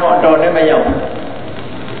နဲ့ကျောင်းအတော်နဲ့မရောက်ဘူး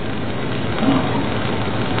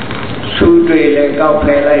ဆူတွေလည်းကောက်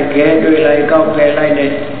ဖဲလိုက်ခဲတွေလည်းကောက်ဖဲလိုက်နဲ့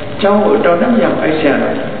ကျောင်းကိုအတော်နဲ့မရောက်အဲ့ဆရာ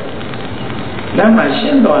တော်လမ်းမှာရှ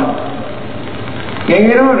င်းသွားငယ်င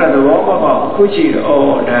ယ်တော့သဘောပေါက်အခုကြည့်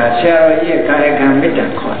တော့ဒါဆရာတော်ကြီးရဲ့ကာယကံမေတ္တာ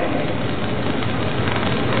ခေါ်တယ်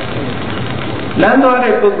လမ်းသွား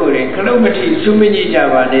တဲ့ပုဂ္ဂိုလ်တွေခလုတ်မထီသူမကြည့်ကြ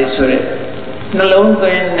ပါနဲ့ဆိုတဲ့နှလုံးသွ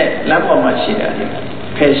င်းနဲ့လမ်းပေါ်မှာရှိတာတွေ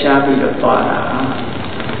ဖယ်ရှားပြီးတော့သွားတာ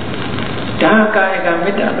ဒါကာယကံ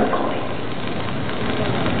မေတ္တာလို့ခေါ်တယ်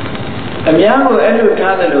အများကိုအဲ့လို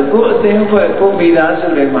ထားတယ်လို့ကိုယ်အသိအဖွဲ့ကိုမိသားစု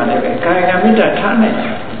တွေမှလည်းပဲကာယကံမေတ္တာထားနိုင်တ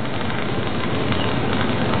ယ်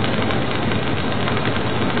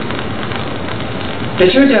တ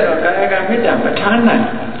ချို့ကျတော့ကာယကံမေတ္တာမထားနိုင်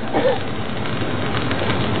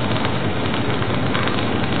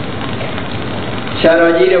ဆရာ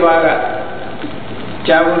တော်ကြီးတစ်ပါးက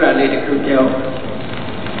ကြားဘူးတာလေးတစ်ခုပြော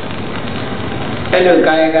အဲ့လို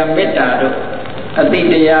ကာယကံမေတ္တာတို့အတိ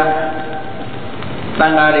တရားတ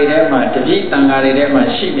န်ဃာတွေထဲမှာတပည့်တန်ဃာတွေထဲမှာ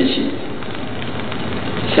ရှိမရှိ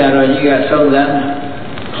ဆရာတော်ကြီးကစုံစမ်း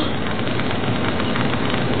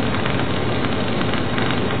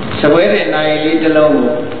စပွဲတဲ့နိုင်လေးတစ်လုံးကို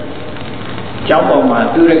ကျောင်းပေါ်မှာ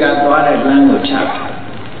သူရကသွားတဲ့လမ်းကိုချ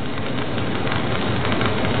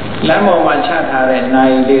လမ်းပေါ်မှာချထားတဲ့နို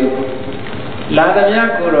င်လေးကိုလာသမျှ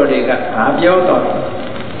ကိုတော်တွေကဘာပြောတော့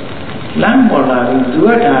လမ်းပေါ်လာပြီးသူက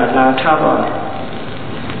ဒါလာထားသွားတယ်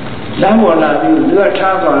လမ်းပေါ်လာပြီးသူက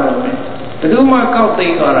ထားသွားတော့ဘယ်သူမှကောက်သိ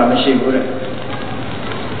မ်းသွားတာမရှိဘူးတဲ့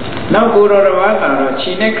နောက်ကိုတော်တစ်ပါးကတော့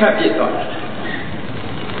ခြေနဲ့ခတ်ပစ်သွားတယ်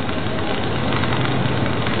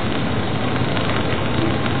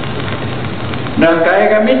နောက်ကာယ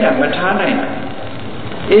ကမေတ္တာမထားနိုင်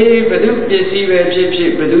ဘူးဘယ်သူပစ္စည်းပဲဖြစ်ဖြ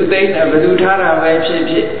စ်ဘယ်သူသိမ်းတာဘယ်သူထားတာပဲဖြစ်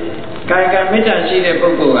ဖြစ်ကာယကမေတ္တာရှိတဲ့ပု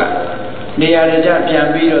ဂ္ဂိုလ်ကနေရာတကျပြန်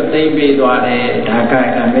ပြီးတော့သိမ်းပေးသွားတယ်ဒါကာယ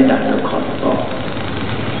ကမေတ္တာလို့ခေါ်တယ်ပေါ့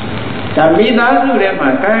ဒါမိသားစုထဲမှာ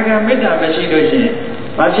ကာယကမေတ္တာမရှိလို့ရှိရင်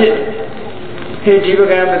ဘာဖြစ်ဟေ့ဒီပ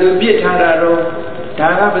ကံဘယ်သူပြစ်ထားတာတော့ဒါ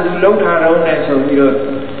ကဘယ်သူလုံးထားတော့နဲ့ဆိုပြီးတော့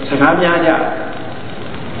စကားများကြ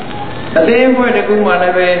အသေးအဖွဲတကူမှလ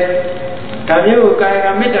ည်းပဲဒါမျိုးကိုကာယက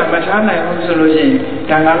မေတ္တာမထားနိုင်ဘူးဆိုလို့ရှိရင်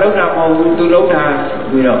ဒါငါလုံးတာမဟုတ်ဘူးသူလုံးတာ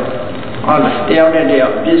ပြီးတော့ဟုတ်လားတယောက်နဲ့တယော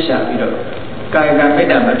က်ပြစ်ရှာပြီးတော့ကာယကမေတ္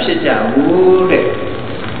တာမဖြစ်ကြဘူးတဲ့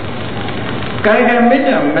ကာယကမေတ္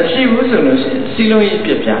တာမရှိဘူးဆိုလို့ရှိရင်စီလုံးကြီး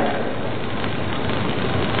ပြစ်ပြ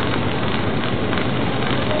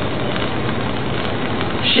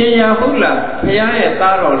ရှင်ရဟုတ်လားဘုရားရဲ့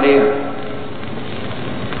သားတော်လေး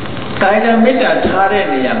ကာယကမေတ္တာထားတဲ့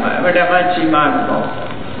နေရာမှာအမှန်တမ်းကြီးမားတယ်ပေါ့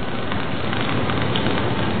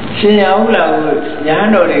ရှင်ရဟုလာကိုညာ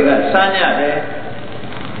တော်တွေကစမ်းကြတယ်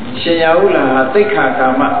ရှင်ရဟုလာဟာသိက္ခာကာ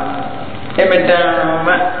မအမတန်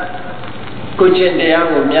မှကိုချင်းတရား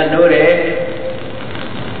ကိုမြတ်လို့တယ်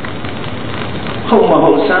ဟုတ်မ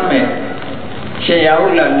ဟုတ်စမ်းမယ်ရှင်ရဟု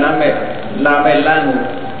လာလမ်းမဲ့လာမဲ့လမ်းကို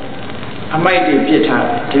အမိုက်တွေပြစ်ထား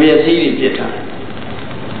တယ်တပြည့်စည်းတွေပြစ်ထားတယ်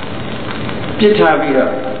ပြစ်ထားပြီး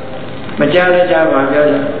တော့မကြားလည်းကြားပါပြော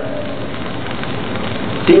ကြ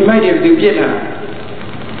ဒီမိုက်တွေဘယ်သူပြစ်ထား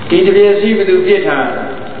ဒီတပြည့်စည်းဘယ်သူပြစ်ထား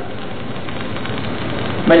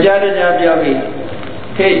မကြားတကြားပြောပြီး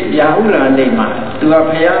ဟေ့ရာဟုလာနေမှာသူက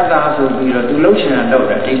ဖယားသားဆိုပြီးတော့သူလှုပ်ရှင်တာတော့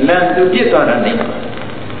တယ်ဒီလမ်းသူပြစ်သွားတာနေမှာ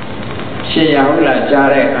ရှင်ရာဟုလာကြား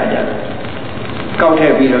တဲ့အခါကျတော့ ကောက်ထ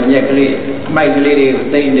ည့်ပြီးတော့မြက်ကလေးအမိုက်ကလေးတွေကို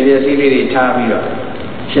သိရင်တပြက်စီးလေးတွေထားပြီးတော့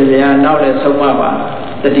ရှင်ဘုရားနောက်လည်းဆုံးမပါ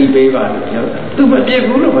တတိပေးပါလို့ပြောတာသူမပြစ်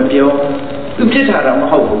ဘူးလို့မပြောသူပြစ်ထားတာမ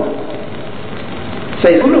ဟုတ်ဘူး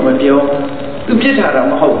စိတ်ဘူးလို့မပြောသူပြစ်ထားတာ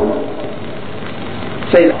မဟုတ်ဘူး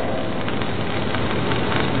စိတ်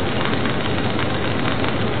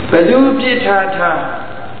ဘယ်သူပြစ်ထား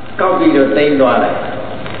ကောက်ပြီးတော့တိမ့်သွားလိုက်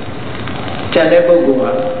ကျန်တဲ့ပုဂ္ဂို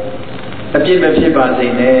လ်ကအပြစ်မဖြစ်ပါစေ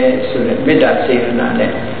နဲ့ဆိုတဲ့မေတ္တာစေတနာနဲ့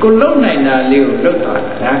ကိုလုံနိုင်တာလေးကိုလွတ်သွား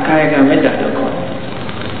တာဒါကာယကမေတ္တာလို့ခေါ်တယ်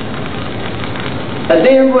အ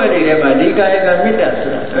သိအဝတ်တွေထဲမှာဒီကာယကမေတ္တာဆို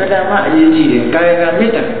တာအဓမ္မအရေးကြီးတယ်ကာယကမေ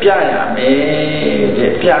တ္တာပြရမယ်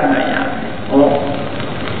တဲ့ပြနိုင်ရမယ်ဟော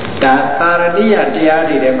ဒါသာရဏိယတရား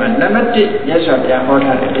တွေထဲမှာနံပါတ်1မြတ်စွာဘုရားဟော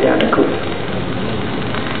ထားတဲ့တရားတစ်ခု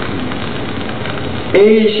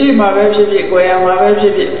ရှိမှာပဲဖြစ်ဖြစ်ကိုယ်ရမှာပဲဖြ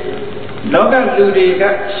စ်ဖြစ်လောကလူတွေက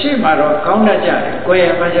ရှိမှာတော့ကောင်းတတ်ကြတယ်ကိုယ်ရ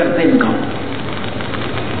မှာကျသိမကောင်း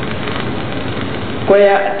ကိုယ်ရ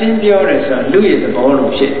အတင်းပြောတယ်ဆိုတော့လူရဲ့သဘော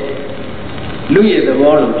လို့ဖြစ်လူရဲ့သ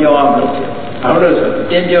ဘောလို့ပြောအောင်လို့ဘာလို့လဲဆိုတော့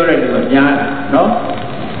တင်းပြောတဲ့လူကများတာနော်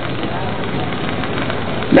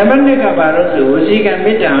နံပါတ်1ကဘာလို့ဆိုဝစီကံ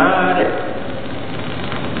မေတ္တာတဲ့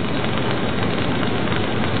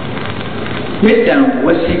မေတ္တံဝ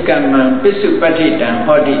စီကမ္မံပစ္စုပ္ပတ္တိတံ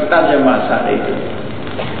ဟောတိတဗ္ဗမစာရိတု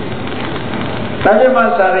တဗ္ဗမ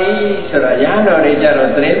စာရိဆိုတာရဟန်းတော်တွေကြ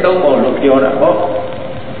တော့သတင်းသုံးပုံလို့ပြောတာပေါ့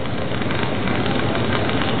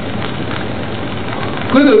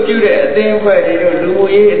ကုသိုလ်ပြုတဲ့အသင်းအဖွဲ့တွေတို့လူမှု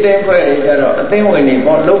ရေးအသင်းအဖွဲ့တွေကြတော့အသင်းဝင်တွေ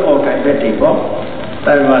ပေါ့လုပ်ဖို့ခံတဲ့တွေပေါ့တ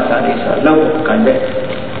ဗ္ဗမစာရိဆိုလုပ်ဖို့ခံတဲ့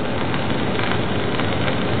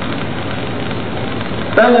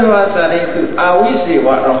တဗ္ဗမစာရိတုအာဝိစေဝ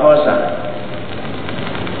ရဟောစာ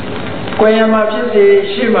ကိုယ်ရမှာဖြစ်စေ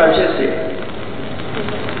ရှိမှာဖြစ်စေ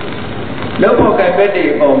လောဘကံပဲတွေ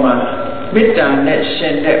အပေါ်မှာမေတ္တာနဲ့ရှ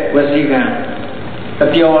င်တဲ့ဝစီကံအ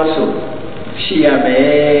ပြောဆိုရှိရမ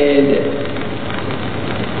ယ်တဲ့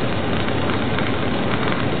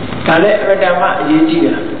ဒါလည်းအဓမ္မအရေးကြီး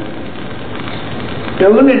တာဒု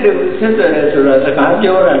က္ခနဲ့ဒုက္ခဆက်သွယ်တယ်ဆိုတော့စကား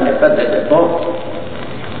ပြောတာနဲ့ပတ်သက်တယ်ပေါ့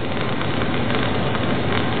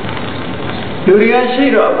လူတွေကရှိ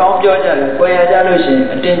တော့အကောင်းပြောကြတယ်ကိုယ်ရကြလို့ရှိရင်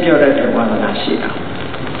အတင်းပြောတတ်တဲ့ဝါသနာရှိတာ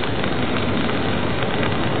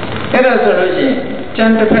အဲ့ဒါဆိုလို့ရှိရင်ကျ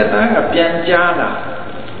န်တစ်ဖက်သားကပြန်ကြားလာ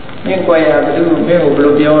မင်းကိုယ်ရဘယ်သူမင်းကိုဘယ်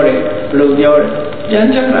လိုပြောတယ်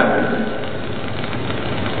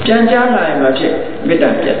ပြန်ကြားလာရင်မဖြစ်မေတ္တာ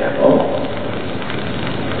ပြတ်တာပေါ့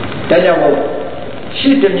ဒါကြောင့်မို့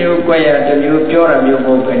ရှိတစ်မျိုးကိုယ်ရတစ်မျိုးပြောတာမျိုးမ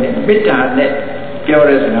ဟုတ်ဘဲနဲ့မေတ္တာနဲ့ပြော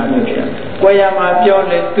တဲ့စကားမျိုးဖြစ်တယ်ကိုယ်ရမှာပြော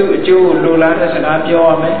လဲသူ့အကျိုးကိုလိုလားတဲ့စကားပြော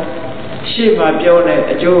ရမယ်ရှေ့မှာပြောတဲ့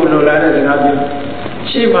အကျိုးကိုလိုလားတဲ့စကားပြော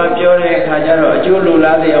ရှေ့မှာပြောတဲ့အခါကျတော့အကျိုးလို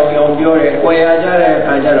လားတဲ့အောင်ပြောတယ်ကိုယ်ရကြတဲ့အ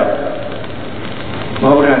ခါကျတော့မ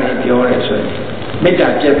ဟုတ်တာတွေပြောတယ်ဆိုရင်မေတ္တာ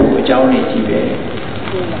ပြတ်ဖို့အကြောင်းတွေကြီးပဲ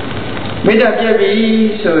မေတ္တာပြတ်ပြီ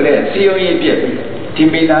ဆိုတဲ့စီယုံရေးပြတ်ပြီဒီ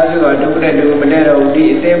မိသားစုကဒုက္ခနဲ့ဒုက္ခမတည့်တော့ဘူးဒီ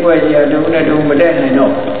အသင်းပွဲကြီးကဒုက္ခနဲ့ဒုက္ခမတည့်နိုင်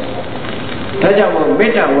တော့ဒါကြောင့်မို့မေ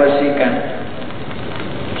တ္တာဝစီကံ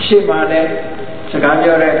ရှိမှလည်းစကား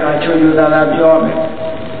ပြောတဲ့အခါချူချူသာသာပြောရမယ်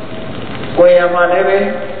ကိုယ်ရမှာလည်းပဲ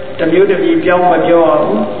တမျိုးတမျိုးပြောင်းမပြောရ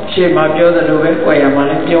ဘူးရှေ့မှာပြောသလိုပဲကိုယ်ရမှာ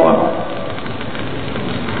လည်းပြောရမှာ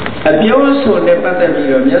အပြောဆိုနဲ့ပတ်သက်ပြီး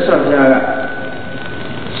တော့မြတ်စွာဘုရားက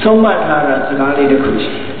ဆုံးမထားတာစကားလေးတစ်ခု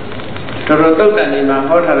ရှိတော်တော်သုတ်တန်ဒီမှာ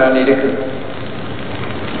ဟောထားတာလေးတစ်ခု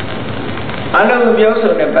အလုံးပြော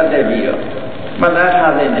ဆိုနဲ့ပတ်သက်ပြီးတော့မှတ်သား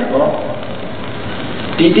ထားတဲ့နဲ့ပေါ့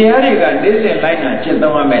ဒီတရားတွေကနေ့စဉ်လိုက်နာကျင့်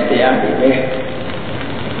သုံးရမယ့်တရားတွေပဲ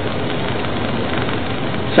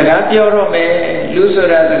စကားပြောတော့မယ်လူဆို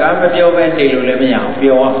တာစကားမပြောဘဲနေလို့လည်းမရအောင်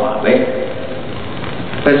ပြောရမှာပဲ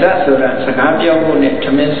ပါဇက်ဆိုတာစကားပြောဖို့နဲ့ထ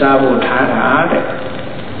မင်းစားဖို့ထားတာတဲ့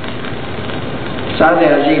စားစ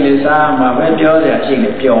ရာရှိလေစားမှာပဲပြောစရာရှိ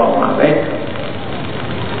လေပြောရမှာပဲ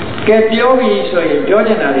ကဲပြောပြီဆိုရင်ပြော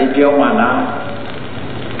ချင်တာတွေပြောမှလား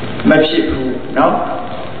မဖြစ်ဘူးเนาะ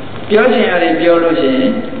ပြောချင်ရတယ်ပြောလို့ရှိရ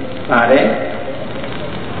င်ပါတယ်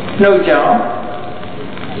နှုတ်ကြောင့်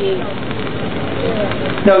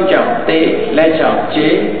သေလက်ကြောင့်ခြေ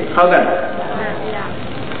ဟုတ်ကဲ့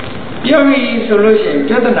ပြောပြီဆိုလို့ရှိရင်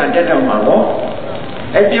ပြဿနာတက်တော့မှာပေါ့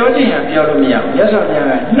ပြောချင်ရပြောလို့မရဘူးမြတ်စွာဘုရား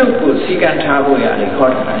ကနှုတ်ကိုစီကံထားဖို့ရတယ်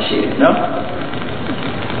ခေါ်တာရှိတယ်နော်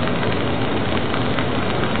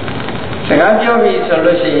စကားပြောပြီဆို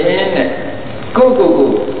လို့ရှိရင်ကို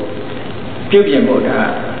ပြုပြင်ဖို့ဒါ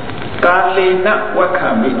ကာလေနဝက္ခ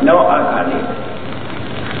မိနောအာကာလေ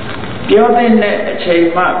ပြောတဲ့အချိန်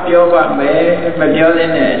မှပြောပါမယ်မပြောတဲ့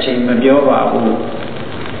အချိန်မပြောပါဘူး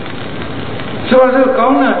ဆိုတော့ကော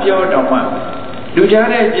င်းတာပြောတော့မှလူကြား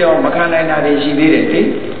တဲ့ပြောမခံနိုင်တာတွေရှိသေးတယ်လေ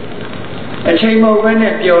အချိန်မဟုတ်ဘဲ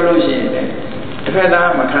နဲ့ပြောလို့ရှိရင် တစ်ဖက်သား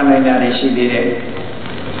မခံနိုင်တာရှိသေးတယ်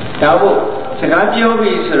ဒါဖို့စကားပြော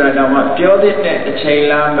ပြီဆိုတာတော့ပြောတဲ့အချိန်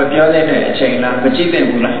လားမပြောတဲ့အချိန်လားမကြည့်သင့်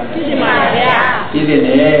ဘူးလားကြည့်ပါဗျာကြည့်သင့်တ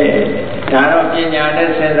ယ်ဒါတော့ပညာနဲ့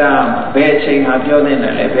စဉ်းစားဘယ်အချိန်ဟာပြောသင့်တ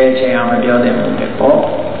ယ်လဲဘယ်အချိန်ဟာမပြောသင့်ဘူးလဲပေါ့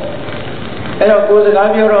အဲ့တော့ကိုယ်စကား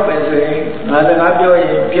ပြောတော့မယ်ဆိုရင်ငါစကားပြောရ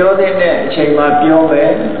င်ပြောတဲ့အချိန်မှာပြောပဲ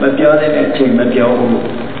မပြောတဲ့အချိန်မပြောဘူး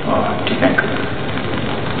ဟောဒီက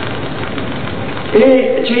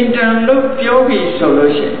အချိန်တန်လို့ပြောပြီဆို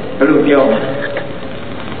လို့ရှိရင်ဘယ်လိုပြော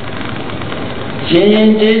ရင်ရင်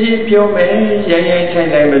ကျေးကျေးပြောမယ်ရိုင်းရိုင်းထိုင်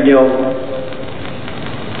ထိုင်မပြောဘူး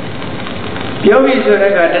ပြောပြီဆို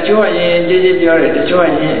တဲ့ကတချို့ကရင်ရင်ကျေးကျေးပြောတယ်တချို့က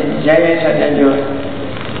ရင်ရိုင်းရိုင်းထိုင်ထိုင်ပြောတယ်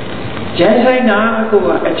ကျန်ဆိုင်တာကိုက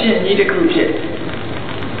အဖြစ်ကြီးတစ်ခုဖြစ်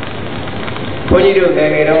ဘုန်းကြီးတို့ငယ်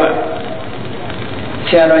ငယ်တော့ဆ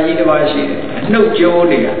ရာတော်ကြီးတစ်ပါးရှိတယ်နှုတ်ကြိုး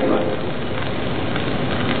နေတာသူက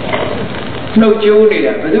နှုတ်ကြိုးနေ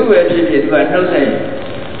တာဘယ်သူပဲဖြစ်ဖြစ်သူကနှုတ်ဆက်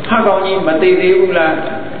ဟာကောင်းကြီးမသိသေးဘူးလား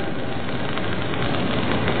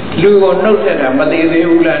လူကိုနှုတ်ဆက်တာမသိသေး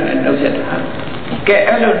ဘူးလားနဲ့နှုတ်ဆက်တာကဲ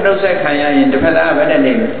အဲ့လိုနှုတ်ဆက်ခံရရင်တစ်ဖက်သားဘယ်နဲ့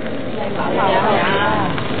နေလဲ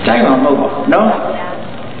တိုင်းမှာမဟုတ်ပါဘူးနော်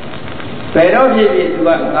ဘယ်တော့ဖြစ်ဖြစ်သူက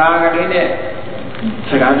ငါကလေးနဲ့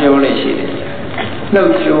စကားပြောလို့ရှိတယ်နှု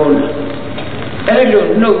တ်ကြိုးအဲ့လို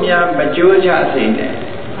နှုတ်များမကြိုးချစေနဲ့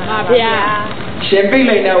မှန်ပါဗျာရှင်ပိ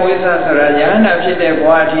လိုက်တဲ့ဝိသဆိုတာဉာဏ်နာဖြစ်တဲ့ဘဝ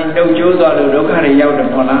အထိနှုတ်ကြိုးသွားလို့ဒုက္ခတွေရောက်တယ်မ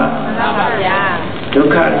ဟုတ်လားမှန်ပါဗျာဒု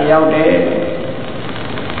က္ခတွေရောက်တယ်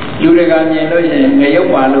လူတွေကမြင်လို့ရှိရင်ငရုတ်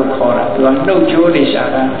ပါလို့ခေါ်တာသူကနှုတ်ကြိုးနေရှာ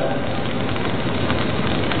တာ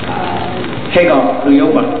ဟဲ့ကောင်လူရု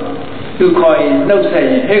ပ်ပါသူခေါ်ရင်နှုတ်ဆက်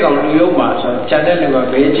ရင်ဟဲ့ကောင်လူရုပ်ပါဆိုကျန်တဲ့လူက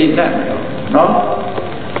ဘေးကြည့်တတ်တယ်နော်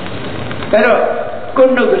အဲ့တော့ကို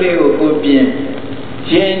ယ်နှုတ်ကလေးကိုကိုပြင်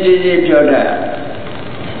ရင်ကြီးကြီးပြောတတ်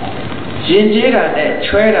ရင်ကြီးတာနဲ့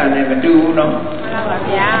ချွဲတာနဲ့မတူဘူးနော်မှန်ပါ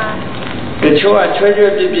ဗျာတချို့ကချွဲချွဲ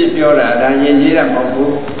ပြပြပြောတာဒါရင်ကြီးတာမဟုတ်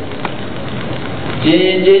ဘူးရ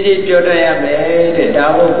င်ကြီးကြီးပြောတတ်ရမယ်တဲ့ဒါ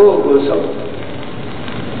ကိုကိုယ့်ကိုယ်ဆုံး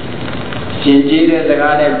ရင်ကြီးတဲ့စ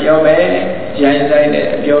ကားနဲ့ပြောမယ်ရိုင်းဆိုင်တဲ့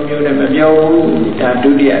အပြောမျိုးနဲ့မပြောဘူးဒါဒု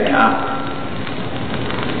တိယထား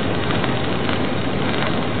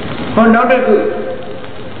ဟောနောက်တစ်ခု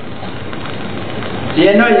ရ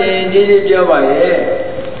င်တော့ရင်ကြီးကြီးပြောပါရဲ့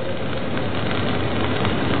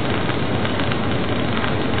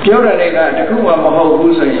ပြောရတဲ့ကတခုမှမဟုတ်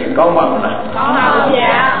ဘူးဆိုရင်ကောင်းပါမလားကောင်းပါဘူး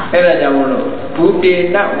ဗျာအဲ့ဒါကြောင့်မို့လို့ဘူတေ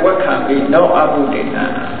နဝက္ခပိနောအဘုတေန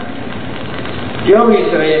ပြောပြီ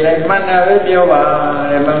ဆိုရင်လည်းမှန်တာပဲပြောပါ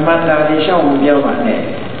တဲ့မမှန်တာလေးရှောက်မပြောပါနဲ့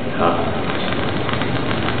ဟာ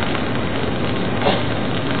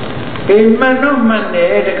အိမ်မှန်တော့မှန်တ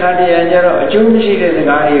ယ်တခါတည်းကျတော့အကျိုးမရှိတဲ့စ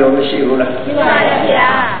ကားတွေရောမရှိဘူးလားရှိပါရဲ့ဗျာ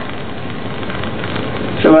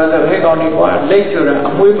ဆိုတော့ဟဲ့ကောင်းဒီကွာလိတ်ဆိုတာ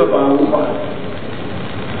အမွေးမပါဘူးကွာ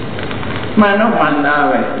မှန်တော့မှန်တာ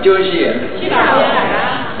ပဲအကျိုးရှိရဲ့ရှိပါ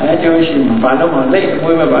ရဲ့အကျိုးရှိမှာဘာလို့မလိတ်အ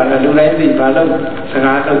မွေးမပါလဲလူတိုင်းသိဘာလို့စ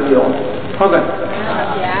ကားတော့ပြောဟုတ်ကဲ့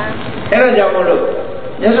အဲ့ဒါကြောင့်မို့လို့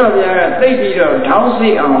မြတ်စွာဘုရားကသိပြီးတော့ထောင်းစိ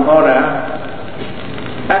တ်အောင်ဟောတာ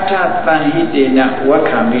အထတန်ဟိတေနဝက္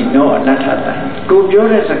ခမိနောအနတ္ထတန်ကိုပြော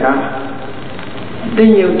တဲ့စကားသိ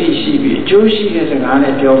ဉ္ယုတ်တိရှိပြီးအကျိုးရှိတဲ့စကား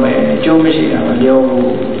နဲ့ပြောမယ်အကျိုးမရှိတာမပြော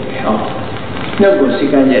ဘူးဟောနှုတ်ကိုစိ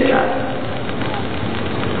တ်ကညက်ထား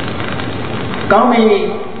ကောင်းပြီ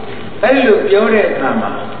အဲ့လိုပြောတဲ့အခါ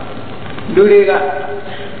မှာလူတွေက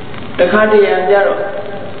တခါတည်းရံကြတော့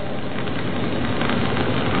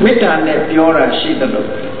မေတ္တာနဲ့ပြောတာရှိတယ်လို့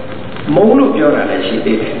မုန်းလို့ပြောတာလည်းရှိ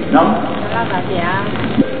သေးတယ်နော်မှန်ပါဗျာ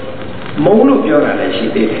မုန်းလို့ပြောတာလည်းရှိ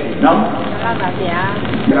သေးတယ်နော်မှန်ပါဗျာ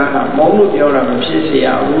ဒါကမုန်းလို့ပြောတာမဖြစ်စေရ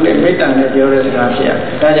ဘူးလေမေတ္တာနဲ့ပြောတဲ့စကားဖြစ်ရ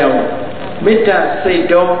ဒါကြောင့်မေတ္တာစိတ်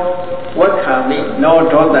တော်ဝက္ခာမိနော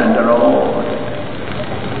ဒေါသံတရော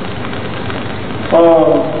ဟော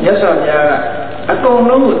မြတ်စွာဘုရားကအကုန်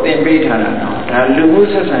လုံးကိုသင်ပေးထားတာနော်ဒါလူမှု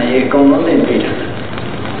ဆက်ဆံရေးအကုန်လုံးသင်ပေးထားတာ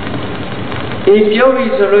ဒီပြောပြီ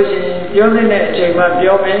ဆိုလို့ရှိရင်ပြောတဲ့အချိန်မှ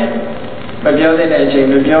ပြောမယ်မပြောတဲ့အချိန်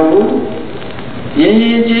မပြောဘူးရင်ရ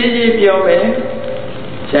င်ကြီးကြီးပြောမယ်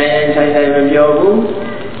ဆိုင်ဆိုင်မပြောဘူး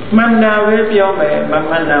မှန်တာပဲပြောမယ်မ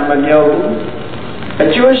မှန်တာမပြောဘူးအ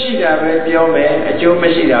ကျိုးရှိတာပဲပြောမယ်အကျိုးမ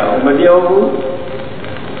ရှိတာကိုမပြောဘူး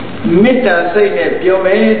မေတ္တာစိတ်နဲ့ပြောမ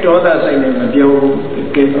ယ်ဒေါသစိတ်နဲ့မပြောဘူး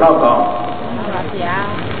ကဲတော့ကောင်းပါပါဗျာ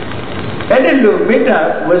အဲ့ဒီလိုမေတ္တာ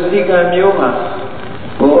ဝစီကံမျိုးမှာ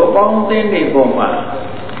ဟိုအပေါင်းအသင်းတွေပေါ်မှာ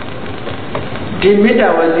ဒီမေတ္တာ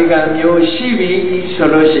ဝစီကံမျိုးရှိပြီဆို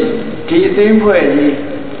လို့ရှိရင်ဒီအသိဖွဲ့ကြီး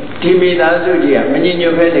ဒီမိသားစုကြီးကမငြိမ်ညွ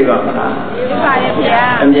တ်ပဲနေပါမလားမှန်ပါရဲ့ဗျာ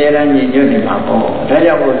အမြဲတမ်းငြိမ်ညွတ်နေမှာပေါ့ဒါ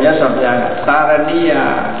ကြောင့်မို့မြတ်စွာဘုရားကသာရဏိယ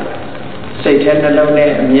စိတ်ထဲနှလုံးနဲ့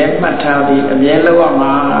အမြဲမှတ်ထားပြီးအမြဲလောက်ရ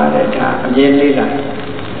မှာတဲ့ဒါအမြဲလေးလာ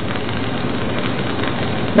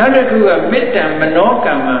နောက်တစ်ခုကမေတ္တာမနောက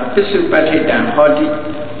မ္မပစ္စုပ္ပတ္ထိတံဟောတိ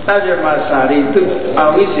သဗ္ဗမစာရိတုအာ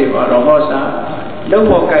ဝိစေဝရောဟောစာလုံး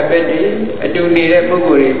ဝကပ်ပဲနေအတူနေတဲ့ပုဂ္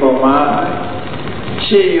ဂိုလ်တွေပေါ်မှာ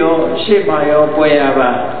ရှေ့ရောရှေ့မှာရောပွဲရပါ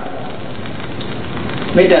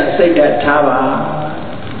မေတ္တာစိတ်ဓာတ်ထားပါ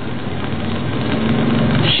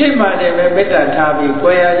ရှေ့မှာလည်းပဲမေတ္တာထားပြီး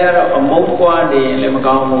ပွဲရကြတော့အမုန်းပွားနေရင်လည်းမ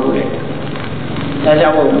ကောင်းဘူးလေဒါကြော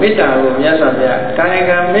င့်မို့မေတ္တာကိုမြတ်စွာဘုရားကာယ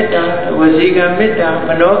ကံမေတ္တာဝစီကံမေတ္တာမ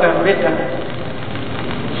နောကံမေတ္တာ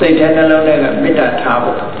စိတ်ထဲနှလုံးထဲကမေတ္တာထား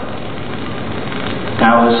ဖို့ဒါ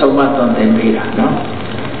ကိုဆုံးမသွန်သင်ပေးတာနော်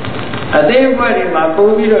အသေးအဖွဲတွေမှာ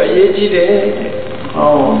ပို့ပြီးတော့အရေးကြီးတယ်ဟော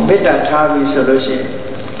မေတ္တာထားပြီးဆိုလို့ရှိရင်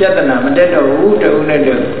ပြဿနာမတက်တော့ဘူးတူနဲ့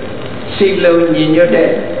တူစိတ်လုံးညီညွတ်တဲ့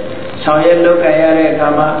ဆောင်ရွက်လုပ်ကြရတဲ့အခါ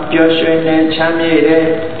မှာပျော်ရွှင်နေချမ်းမြေ့တဲ့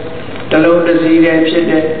တလုံးတစည်းတဲ့ဖြစ်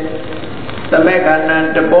တဲ့သမက်ကဏ္ဍ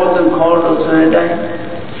တဘောသူခေါ်လို့ဆိုတဲ့အတိုင်း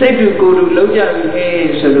စိတ်တူကိုယ်တူလုံးကြပြီဟဲ့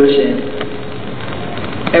ဆိုလို့ရှိရင်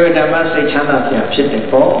အဲ့ဒီဓမ္မစိတ်ချမ်းသာပြဖြစ်တယ်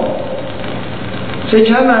ပေါ့စိတ်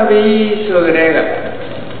ချမ်းသာပြီဆိုကြတဲ့က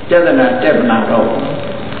ပြဿနာတက်မလာတော့ဘူး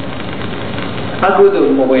အကုသို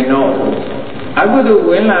လ်မဝင်တော့ဘူးအကုသိုလ်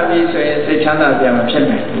ဝင်လာပြီဆိုရင်စိတ်ချမ်းသာပြမဖြစ်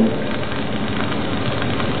နိုင်ဘူး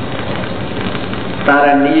တာရ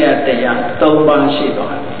ဏိယတရား၃ပါးရှိ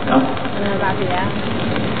သွားတယ်နော်မှန်ပါဗျာ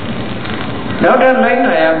နောက်တော့လိုက်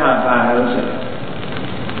နာရမှာပါလို့ဆို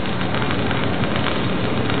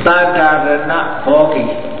သာတာရဏဘောဂိ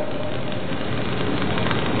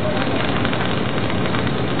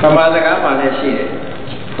ပမာစကားမှာလည်းရှိတယ်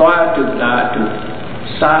သွားတုလာတု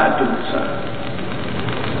စားတုစား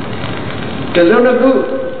တစုံတစ်ခု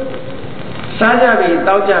စားကြပြီ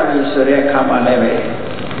တောက်ကြပြီဆိုတဲ့အခါမှာလည်းပဲ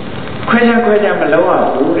ခွဲခြားမလုပ်ရ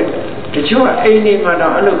ဘူးတဲ့တချို့ကအိမ်နေမှာ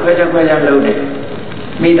တော့အဲ့လိုခွဲခြားလုပ်တယ်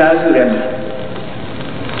မိသားစုတွေမှာ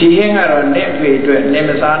ဒီဟင်းကတော့နင့်ဖေအတွက်နင့်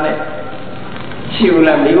မစားနဲ့ရှိဘူး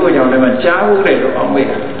လားမိဖို့ကြောင့်လည်းမကြားဘူးလေလို့အောင်မေး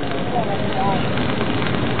တာ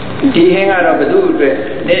ဒီဟင်းကတော့ဘသူ့အတွက်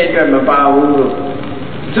နင့်အတွက်မပါဘူးလို့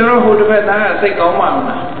ဆိုတော့ဟိုတစ်ဖက်သားကစိတ်ကောင်းမှာမ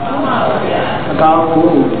လားကောင်းပါဘူးဗျာမကောင်း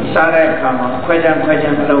ဘူးစားတဲ့အခါမှာခွဲခြားမလုပ်ရ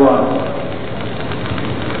ဘူး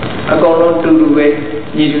အကုန်လုံးတူတူပဲ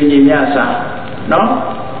ညီလူညီမျှစားနော်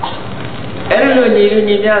အဲ့လိုညီလူ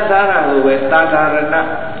ညီမျှစားတာကိုပဲသာတာရဏ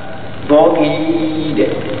ဘောဂီ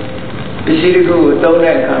တဲ့ပစ္စည်းတစ်ခုကိုသုံး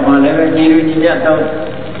တဲ့အခါမှာလည်းပဲညီလူညီမျှသုံး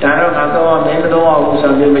ဒါတော့ငါတော့မင်းမသုံးအောင်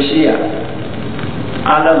ဆိုပြီးမရှိရ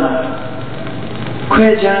အားလုံးမှာခွဲ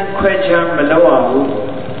ခြားမလုပ်ရဘူး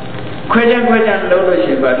ခွဲခြားလုပ်လို့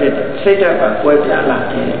ရှိရင်ဘာဖြစ်လဲစိတ်ဓာတ်ကကွဲပြားလာ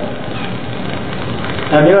တယ်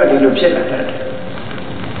ဒါမျိုးဒီလိုဖြစ်လာတတ်တယ်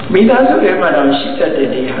မိသားစုထဲမှာတော့ရှိတတ်တဲ့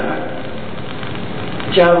နေဟာ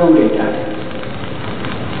ကြားဘူးလေဒါဒါ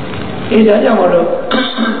ကြောင့်မလို့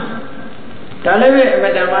ဒါလည်းပဲအမ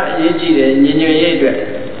တန်မှအရေးကြီးတယ်ညီညွတ်ရေးအတွက်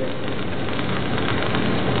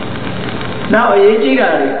နောက်အရေးကြီးတာ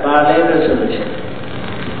တွေဘာလဲလို့ဆိုလို့ရှိရင်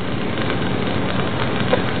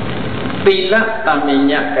သီလတမ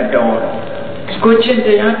ညကတော်ကိုချင်းတ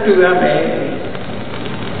ရားတူရမယ်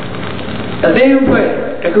အသေးအဖွဲ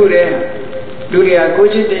တခုတည်းလူတွေကကို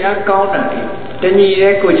ချင်းတရားကောင်းတာတညီ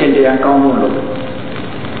တဲ့ကိုချင်းတရားကောင်းလို့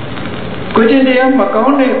ကိုချင်းတရားမကော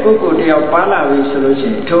င်းတဲ့ပုဂ္ဂိုလ်တယောက်ပါလာပြီဆိုလို့ရှိ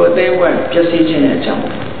ရင်ထိုအသေးအဖွဲပျက်စီးခြင်းရဲ့အကြောင်း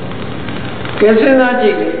ကဲစဉ်းစားကြ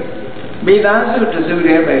ည့်မိသားစုတစုတ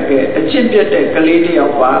ည်းပဲကဲအချစ်ပြတ်တဲ့ကလေးတယော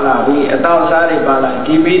က်ပါလာပြီအတော်စားတွေပါလာ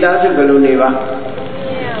ဒီမိသားစုဘယ်လိုနေပါ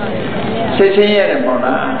စိတ်ဆင်းရဲတယ်ပေါ့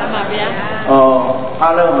လားမှန်ပါဗျာဩ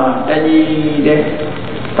အားလုံးမှာတညီတဲ့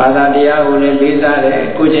ဘာသာတရားကိုလည်းလေးစားတယ်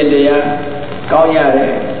ကိုချင်းတရားကောင်းရတ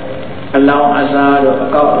ယ်အလောင်းအစားတို့အ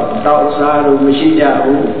ကောက်တောက်စားတို့မရှိကြ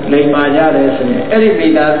ဘူးလိမ္မာကြတယ်ဆိုရင်အဲ့ဒီမိ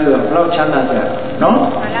သားစုကဘယ်လောက်ချမ်းသာကြနော်မှ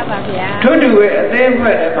န်ပါဗျာထို့တူပဲအသေးအ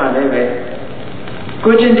ဖွဲထဲမှာလည်းပဲ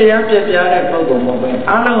ကိုချင်းတရားပြပြတဲ့ပုဂ္ဂိုလ်မဟုတ်ပဲ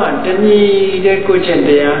အားလုံးကတညီတဲ့ကိုချင်းတ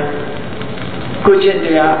ရားအဖြစ်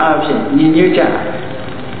ညီညွတ်ကြ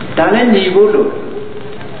ဒါလည်းညီဖို့လို့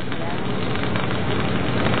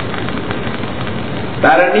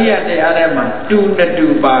တာရဏိယတရားထဲမှာတူနဲ့တူ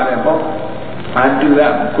ပါတယ်ပေါ့ဘာတူက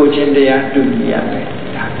ကိုချင်းတရားတူညီရမယ်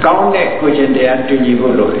ကောင်းတဲ့ကိုချင်းတရားတူညီ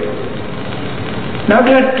ဖို့လို့နောက်ထ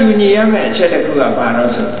ပ်တူညီရမယ်အချက်တစ်ခုကဘာ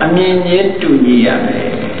လို့ဆိုအမြင်ချင်းတူညီရမယ်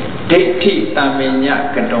ဒိဋ္ဌိတမည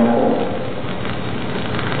ကတော်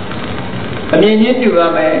အမြင်ချင်းတူရ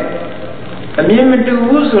မယ်အမြင်မတူ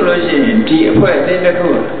ဘူးဆိုလို့ရှိရင်ဒီအဖွဲ့အသင်းတစ်ခု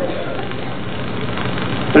ဘ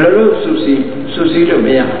ယ်လိုစူးစီးလို့မ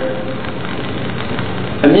ရ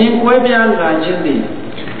အမြင်ကွဲပြားလာခြင်းသည်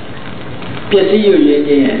ပျက်စီးရ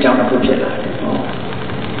ခြင်းရဲ့အကြောင်းတစ်ခုဖြစ်လာတယ်။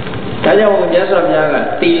ဒါကြောင့်မြတ်စွာဘုရားက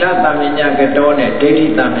သီလတမညကတော်နဲ့ဒိဋ္ဌိ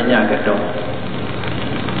တမညကတော်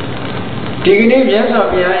ဒီကနေ့မြတ်စွာ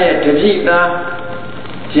ဘုရားရဲ့တပည့်သား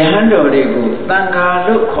Yahando Regu, Tanga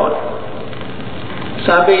Lukot.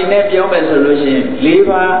 Sabi ne Piome solution,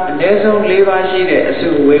 Leva, Neson Leva Shide,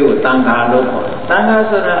 Su Weu, Tanga Lukot. Tanga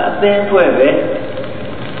Sora, then Puebe.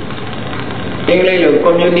 English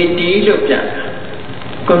community look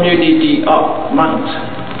community of monks.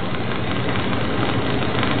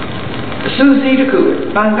 Susi the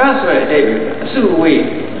coup, Tanga Sora, David, Su Wei.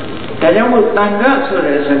 Tajamu Tanga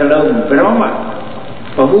Sora, Sagalom, Brahma.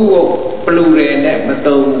 Who blue red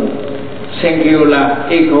metal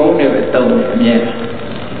singular ego never told yeah.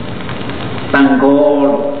 Tango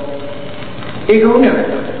ego never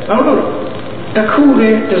told. The cool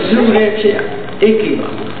the zoo here, Ekiba.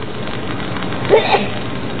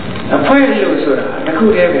 A fire loser, the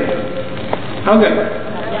cool ever. Okay.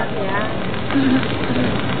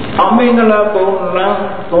 Amingala bone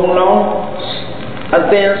long, a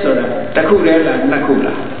dancer, the cool air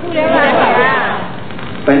Nakula.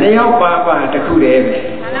 Paneo Papa, the Kude,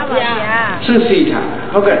 Susita,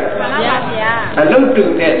 okay. I look to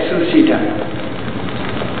that Susita.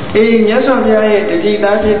 In Yasovia, the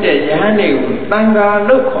Gita did Yahani, Tanga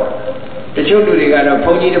local. The children got a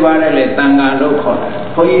pony the Vare, Tanga local,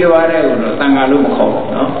 pony the Vare, Tanga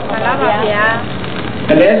local, no?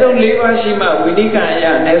 And there's only Washima, Winika,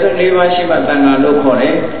 there's only Washima Tanga local,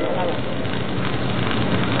 eh?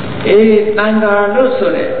 Tanga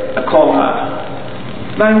local, a coma.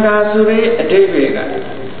 Tanga Sure a Devega.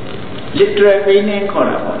 Literary meaning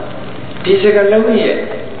Koraba. Tisagaloye.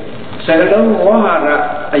 Sagalom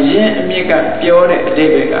Wahara, a yen mega pure a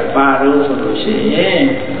Devega, Baru Solution.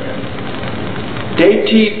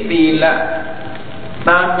 Deiti Dila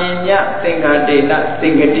Taminya Tinga Dela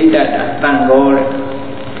Tingatida Tangore.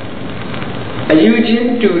 A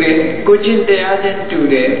Eugene Tude, Kuchin de Aden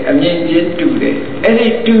Tude, a Minjin Tude.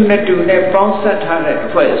 Any tuna tune, Ponsa Tare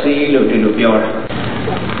for a sea Ludilubior.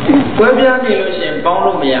 Webia Nilusin,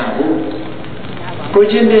 Bono Miabu.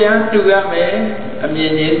 Kuchin de Antugame, a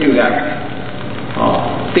Minjin Tugame.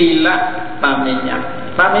 Oh, Tila Taminya.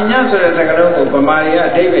 Taminya, so as a Garo,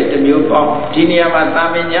 Maria, David, the new pop, Giniama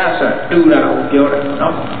Taminya, Tura, Piora, no?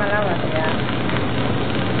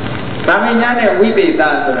 Taminya, we be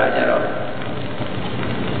that to Rajaro.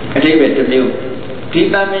 David the new.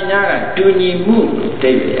 Titaminya, Tuni Mu,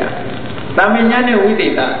 David. Taminya, we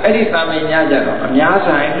did that. Eddie Taminya,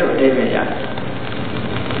 Yasa, I know David.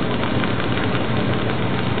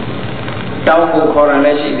 Down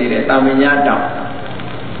Coraleshi did it, Taminya down.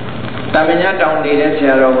 Taminya down needed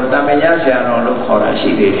Sierra, Taminya Sierra, look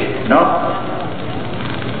Corashi did it. No?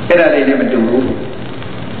 Era they never do.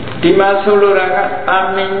 Tima Soluraga,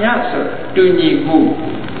 Taminya, Tuni Mu.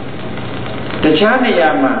 The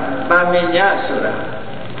Chaniyama, Taminya Sura.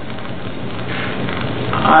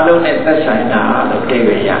 I don't let the sign out of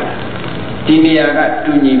Devaya. Tiniaga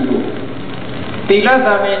Tunibu. Tila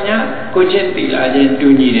Taminya, Kuchin Tila Jen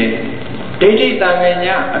Tunide. Dedi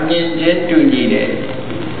Taminya, Aminjen Tunide.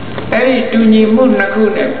 Eri Tunimu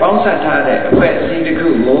Nakune, Bonsatade, Wet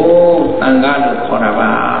Sindiku, oh, Angalo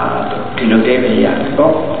Koraba, Tilo Devaya.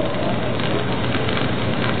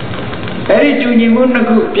 Very junior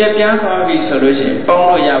Munaku, Pia solution,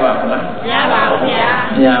 Polo Yava,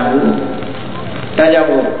 Yabu,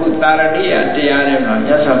 Tajabu, Putaradia, Tiarema,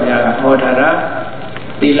 Yasavia, Hotara,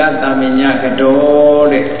 Tilata Minyaka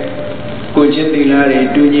Dore,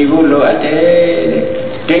 Kuchitilari, Tunibulo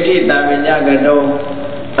Ade, Teti Taminyaka Do,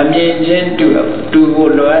 Aminjen to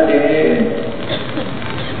Bulo Ade,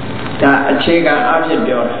 Chega Argent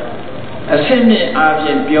Bior, a semi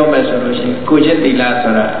Argent Bioma solution, Kuchitila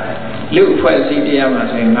Sora. Look for a city of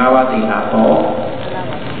Navati Lapo.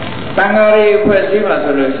 Tangari for a Siva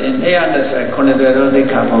solution, they understand Conadero de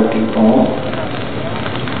Capo people.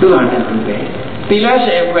 200 rupees.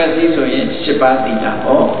 Tilash and Presiso in Chipati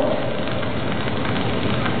Lapo.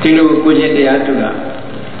 Tilu Kujin de Atuga.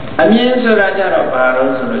 Amin Soraja of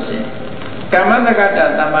Baro solution.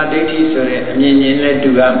 Kamanagata Tamadeti Sore, Amin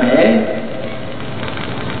Letugame.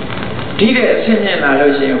 Tide Simian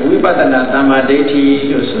Allotion, Wipatana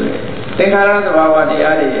Tamadeti Yusure. Tengara the Bawadi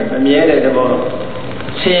Ari, Miere the Bo,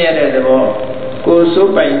 Siere the Bo, go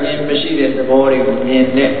so by name machine the body of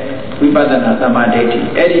Mien, Wipatana Tamadeti,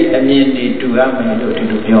 Eddie Amindi to Gamino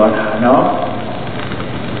to Piona, no?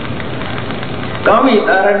 Kami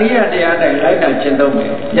Tarania de Ada like a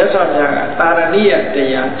gentleman, Yasaga, Tarania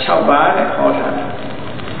de Chaba, Hota.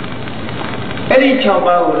 Eddie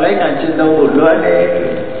Chaba like a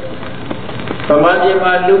gentleman,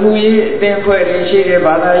 Pamajima Lumuye, then for a shade,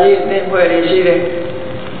 Badaye, then for a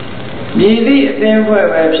shade. Nearly then for a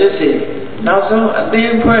website. Now, so a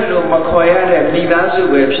then for Lumakoya and Nidasu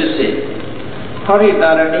website. ဟောဒီတာ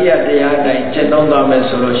ရဏိယတရားအတိုင်းကျင့်သုံးသွားမယ်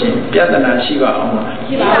ဆိုလို့ရှိရင်ပြဿနာရှိပါအောင်လား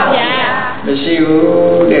ရှိပါဗျာမရှိ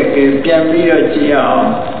ဘူးတဲ့ကဲပြန်ပြီးတော့ကြည့်အောင်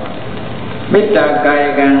မေတ္တာကာယ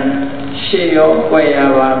ကံရှေ့ရောကွယ်ရ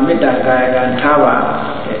ပါမေတ္တာကာယကံထားပါ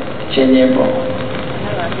တဲ့ချင်းချင်းပေါ့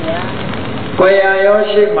ကွယ်ရရော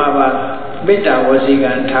ရှေ့မှာပါမေတ္တာဝစီ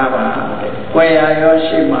ကံထားပါတဲ့ကွယ်ရရော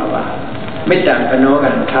ရှေ့မှာပါမေတ္တာကနော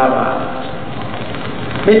ကံထားပါ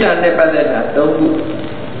မေတ္တာနဲ့ပတ်သက်တာ၃ခု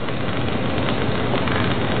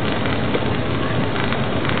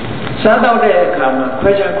စားတော့တဲ့အခါမှာ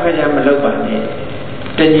ခွဲခြားမလုပ်ပါနဲ့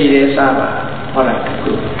တညီတယ်စားပါဟုတ်လား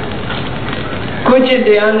ကိုကျင့်တ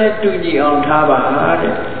ရားနဲ့တူညီအောင်ထားပါ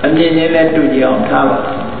တဲ့အမြင်ချင်းနဲ့တူညီအောင်ထားပါ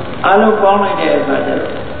အလုံးပေါင်းလိုက်တဲ့အခါကျ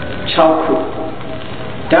တော့6ခု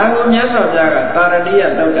ဒါကိုမြတ်စွာဘုရားကတာရဏိယ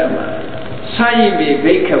သုတ်တံမှာစာရိမေ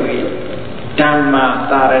ဘိက္ခဝေဓမ္မာ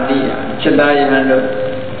တာရဏိယจิตာယဟန်တို့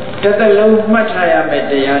တစ်သလုံးမှတ်ထားရမယ့်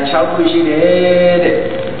တရား6ခုရှိတယ်တဲ့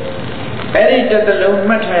အဲ့ဒီတစ်သလုံး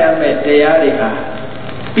မှတ်ထားရမယ့်တရားတွေဟာ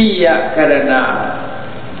ပိယကရဏ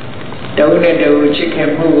တုံးနဲ့တူချစ်ခင်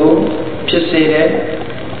မှုကိုဖြစ်စေတယ်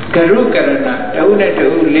ကရုကရဏတုံးနဲ့တူ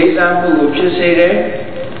လေးစားမှုကိုဖြစ်စေတယ်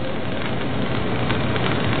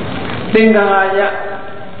သင်္ကာယ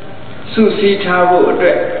စုစည်းထားဖို့အတွ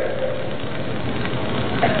က်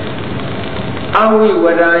အဝိဝ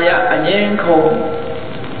ရာယအငြင်းခုံ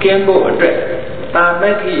ကင်းဖို့အတွက်တာမ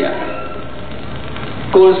က္ခိယ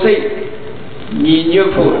ကိုယ်စိတ်ညီညွ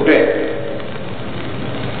တ်ဖို့အတွက်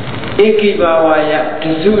ဧကိဘာဝယတ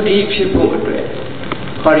စုတည်းဖြစ်ဖို့အတွက်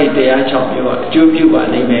ဟောဒီတရား6မျိုးအကျိုးပြုပါ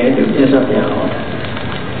နိုင်မယ်လို့မြတ်စွာဘုရားဟောတာ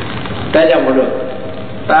ဒါကြောင့်မလို့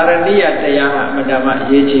တာရဏိယတရားဟာအမှန်တမ်းအ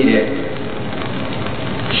ရေးကြီးတယ်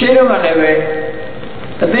ရှင်းတော့မှလည်းပဲ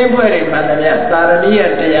အသိဖွဲ့တွေမှန်တယ်ဗျတာရဏိယ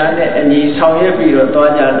တရားနဲ့အညီဆောင်ရွက်ပြီးတော့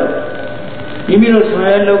သွားကြလို့မိမိတို့ဆောင်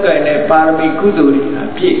ရွက်လုပ်ကြတဲ့ပါရမီကုသိုလ်တွေဟာ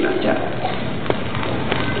ပြည့်လာကြတယ်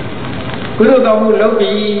ကုသိုလ်ကောင်းမှုလုပ်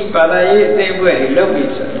ပြီးဘာသာရေးအသိဖွဲ့တွေလုပ်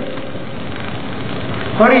ပြီးဆို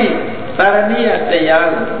ဟောဒီတာရဏိယတရား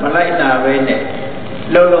ကိုမလိုက်နာပဲနဲ့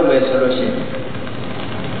လုပ်မယ်ဆိုလို့ရှိရင်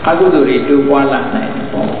အကုသိုလ်တွေတိုးပွားလာနိုင်တယ်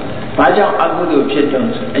ပေါ့ဘာကြောင့်အကုသိုလ်ဖြစ်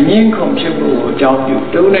တုံးဆိုအငြင်းခုန်ဖြစ်ဖို့ကိုအကြောင်းပြု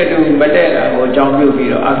တုံးနဲ့တူမတည့်တာကိုအကြောင်းပြုပြီး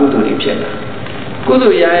တော့အကုသိုလ်တွေဖြစ်လာကု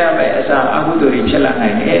သိုလ်ရရမယ်အစားအကုသိုလ်တွေဖြစ်လာနို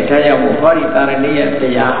င်တယ်ဒါကြောင့်ဟောဒီတာရဏိယတ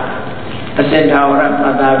ရားအစင်ထာဝရမှ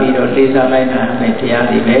တ်သားပြီးတော့လေးစားလိုက်နာမယ်တရား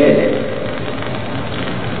တွေပဲတဲ့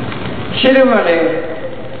ရှင်းတော့လည်း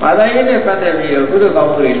ဘာသာရေးနဲ့ပတ်သက်ပြီးတော့ကုသိုလ်ကောင်း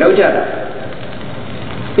မှုတွေလုပ်ကြတာ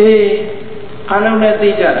အားလုံးနဲ့သိ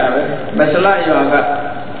ကြတာပဲမဆလရွာက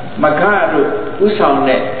မခတို့ဥဆောင်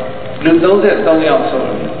တဲ့လူ33ယောက်ဆို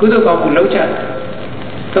လို့ကုသိုလ်ကောင်းမှုလုပ်ကြတယ်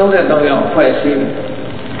33ယောက်ဖွဲ့စည်းတယ်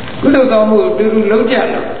ကုသိုလ်ကောင်းမှုအတူတူလုပ်ကြ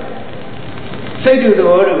လို့စိတ်တူသ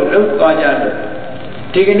ဘောတူလုပ်သွားကြလို့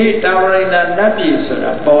ဒီကနေ့တာဝရိဏနတ်ပြည်ဆို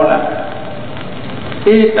တာပေါ်လာ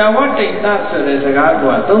တာဝတိန်တဆိုတဲ့စကားက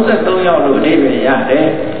33ယောက်လို့အဓိပ္ပာယ်ရတယ်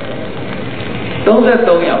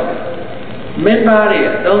33ယောက်မင်းသားတွေ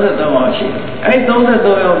33ယောက်ရှိတယ်အဲ့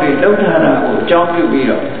33ယောက်တွေလှုပ်ထားတာကိုအကြောင်းပြုပြီး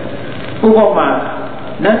တော့ဥပမာ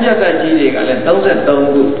နတ်ပြတ်သက်ကြီးတွေကလည်း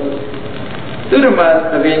33ခုသူတို့မှာ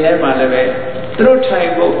သဘင်ထဲမှာလည်းပဲသူတို့ထိုင်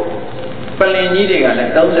ဖို့ပလင်ကြီးတွေကလည်း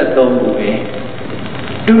33ခုပဲ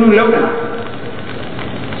တူတူလှုပ်တာ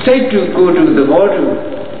စိတ်တူကိုယ်တူသဘောတူ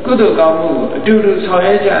ကုသိုလ်ကောင်းမှုကိုအတူတူဆောင်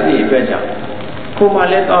ရွက်ကြသည့်အတွက်ကြောင့်ကိုယ်မှ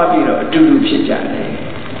လည်းသွားပြီးတော့အတူတူဖြစ်ကြတယ်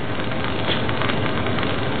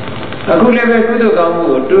အခုလည်းပဲကုသိုလ်ကောင်းမှု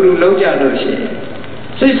ကိုအတူတူလုပ်ကြလို့ရှိရင်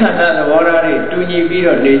စိတ်ဆန္ဒသဘောထားတွေတူညီပြီး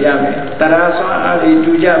တော့နေကြမယ်တရားစွမ်းအားတွေ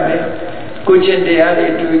တူကြမယ်ကိုယ်ချင်းတရားတွေ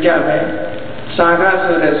တူကြမယ်စာက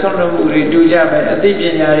ဆိုတဲ့ဆွမ်းလို့မှုတွေတူကြမယ်အသိပ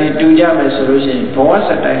ညာတွေတူကြမယ်ဆိုလို့ရှိရင်ဘဝစ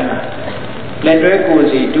တိုင်းဟာလက်တွဲကိုယ်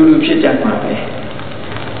စီတူတူဖြစ်ကြမှာပဲ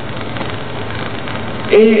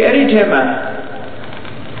အဲ့ဒီထဲမှာ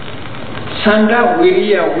သန္တာဝိရိ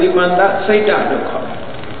ယဝိမန္တစိတ်ဓာတ်လို့ခေါ်တယ်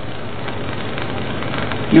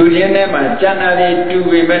လူချင်းထဲမှာဉာဏ်ဓာတ်တွေတူ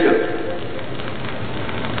ပေမဲ့လို့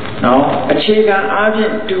နော်အခြေခံအားဖြ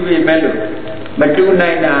င့်တူပေမဲ့လို့မတူ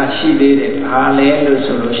နိုင်တာရှိသေးတယ်ဘာလဲလို့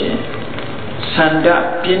ဆိုလို့ရှိရင်သန္တာ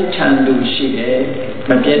ပြင်းထန်သူရှိတယ်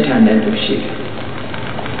မပြင်းထန်တဲ့သူရှိတယ်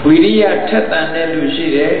ဝိရိယထက်သန်တဲ့လူရှိ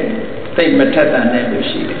တယ်စိတ်မထက်သန်တဲ့လူ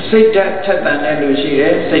ရှိတယ်စိတ်ဓာတ်ထက်သန်တဲ့လူရှိတ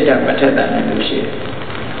ယ်စိတ်ဓာတ်မထက်သန်တဲ့လူရှိတယ်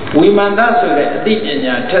ဝိမာန်တဆိုတဲ့အသိပ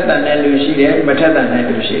ညာထက်သန်တဲ့လူရှိတယ်မထက်သန်တဲ့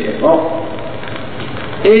လူရှိတယ်ဟော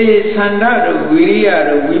သန္တာတို့ဝိရိယ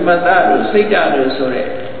တို့ဝိမာန်တတို့စိတ်ဓာတ်တို့ဆိုတဲ့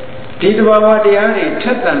ဒီတဘာဝတရားတွေထ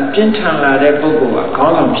က်သန်ပြင်းထန်လာတဲ့ပုဂ္ဂိုလ်ကခေါ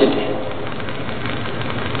င်းဆောင်ဖြစ်တယ်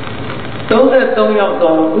33ယောက်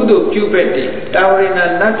သောကုသိုလ်ပြုဘက်တွေတာဝရိဏ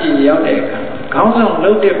နတ်ပြည်ရောက်တဲ့အခါခေါင်းဆောင်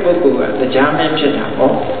လုပ်တဲ့ပုဂ္ဂိုလ်ကတရားမင်းဖြစ်တာ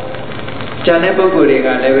ပေါ့ကျန်တဲ့ပုဂ္ဂိုလ်တွေက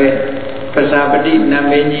လည်းပဲ Pasapati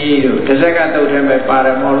Namini, Tasaka Totem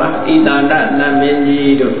Paramola, Idana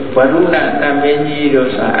Namini, Varuna Namini,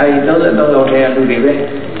 I don't know how to do it.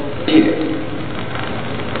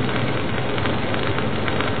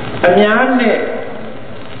 Amiane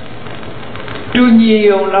Tuni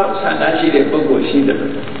Yola Sanashi de Bogoshi.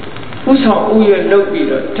 Who saw Uya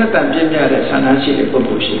Lobido, Tatan Jemia de Sanashi de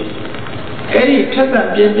Bogoshi? Eddie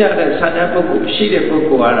Tatan Jemia de Sanabogu, she de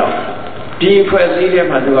Boguara. Deep President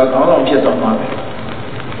Madua Column Chetomar.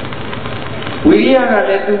 We are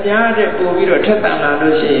let to Yard Boviro Tatan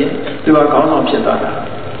Lucy to a column Chetana.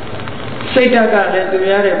 Setaka let to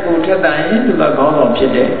Yard Botatan to a column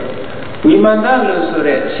Chete. We mandalo so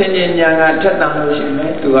that sending Yanga Tatan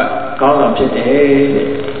Lucy to a column Chete.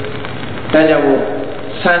 Tajabu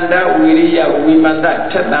Sanda Wiria, we manda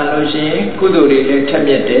Tatan Lucy, Kuduri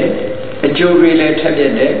Tabete, a jury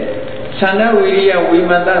Tabete. Sanda Wiria, we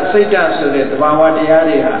manda Sita so that Wawadi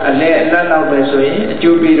Aria, a lala Besoi,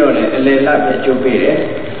 Jupiter, a lala Jupiter.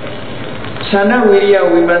 Sanda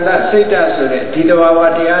Wiria, we manda Sita so that Tito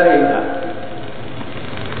Wawadi Aria.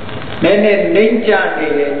 Then Ninja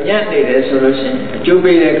needed, Yan needed solution,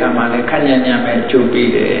 Jupiter Kamale, Kanyam,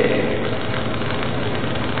 Jupiter.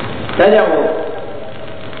 Tajamu,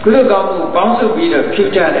 Kudogamu, bounce to be the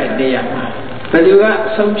future and Niyama. But you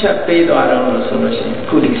got some chap paid or other solution.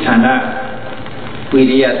 Kudi Sana,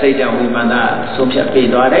 Widia Saja Wimana, some chap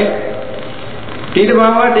paid or a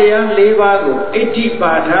Tidawa dea, Levago, 80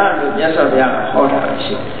 Pada, Yasavia,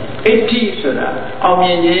 Hotashi, 80 Soda,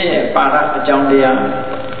 Omye, Para, Jandia.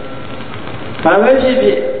 Pavaji,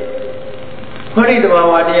 Hori the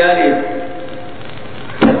Wawadiari,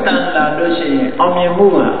 Tatan La Lucy, Omye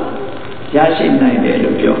Mua, Yashin Nide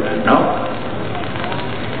Lupio, no?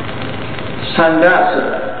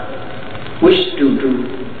 Sandasa wish to do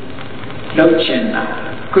Lochena,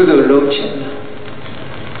 Kudu Lochena.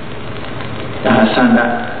 Sanda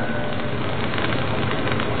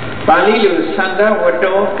Palilu Sanda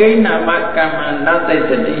Wado Kaina Makama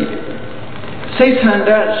Natati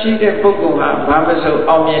Sanda she de Pukuha, Bamaso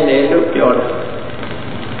Omine Lupio.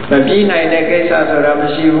 Babina in the case of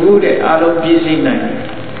Ramashi Wood, Alo busy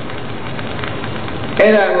night.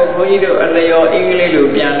 Era go Poido Alayo English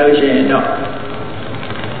piano no.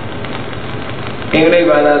 English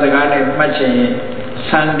was the garden much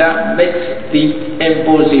Sanda makes the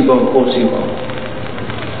impossible possible.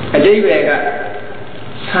 A day vega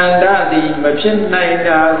Sanda the Machin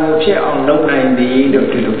Nine will share on no 90 to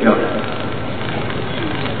Pure.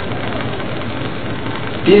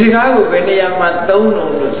 This guy will Beniyama don't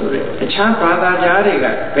know a chap father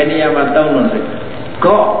Jariga, Beniyama don't know.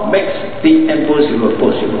 God makes the impossible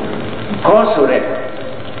possible. God so that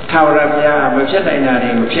Tauramia,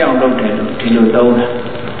 Machinari, Pion Lotan, Tiludona.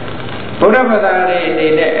 Bodabadari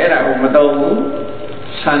in the era of Madomu,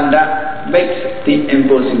 Sanda makes the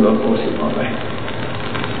impossible possible.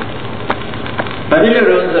 Padilla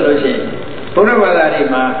Ronsaloshi, Bodabadari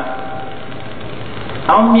ma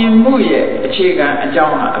Muye, Chiga, and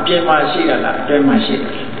Jama, Pima Shigala, Pima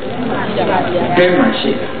Shigala. Pima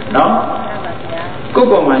Shigala, no?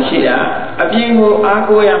 Kuko Mashida, a Bingo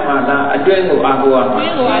Aguamala, a Drengo Aguama.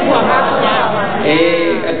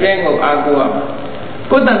 A Drengo Aguama.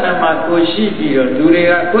 Kutanama Kushibio,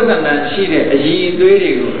 Duria, Kutana Shida, a Yi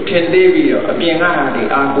Durio, Tendevio, a Bingahari,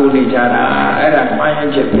 Aguli Jara, Era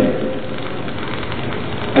Mayan Japan.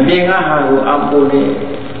 A Bingaharu Ambuli.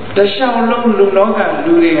 The Shaolong Lunoga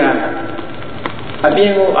Duria, a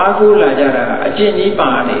Bingo Agula Jara, a Jenny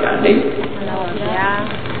Bani, and they.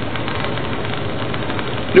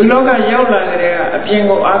 Lunoga Yola, a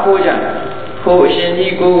Bingo Aguja, who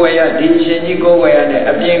Shini Goya, Dishini Goya,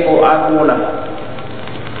 a Bingo Agula.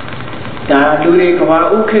 Da Durika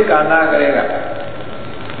Ukekanaga.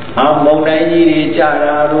 Amonai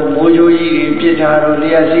Jararu, Mojo, Pitaro,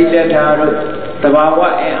 Liasi Taro, Tabawa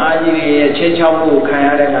and Aji, Chinchamu,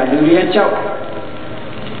 Kayara, Luria Chow.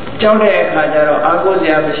 Chowde Kajaro,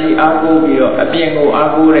 Agoziashi, Agobio, a Bingo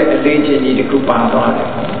Agure, a legion in the Kupa.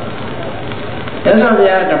 That's why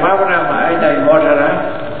the Mavana Aida in Motara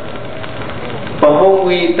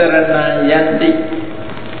Pahowi Tarana Yanti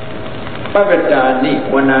Pavata Ni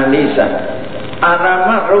Wananisa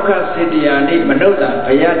Arama Roka Sidiani Manuta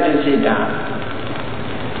Payat Sida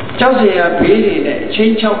Chausia Piri,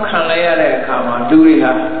 Chinchau Kalaya Kama,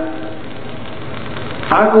 Duriha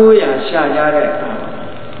Aguya Shayare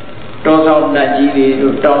Dozon Najiri,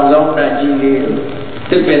 Dozon Najiri,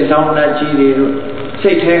 Tipenzon Najiri.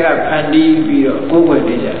 Say, take a pandy, go with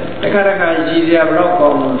it. The Karaka Gizia Rock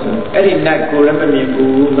almost any night go up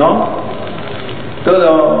and no?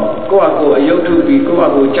 Todo go a Yotu, go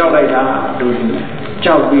a Chow like that, do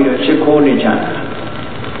Chow be the Chikonija.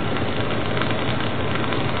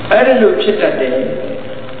 အဲ့ဒါလို့ဖြစ်တတ်တယ်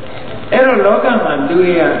အဲ့တော့လောကမှာလူ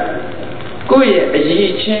တွေကကိုယ့်ရဲ့အ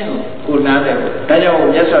ရေးချင်းကိုနားလည်ဖို့ဒါကြောင့်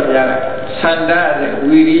မြတ်စွာဘုရားကသန္တာနဲ့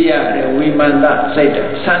ဝီရိယနဲ့ဝိမန္တစိတ်သ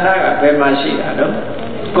န္တာကဘယ်မှာရှိတာတော့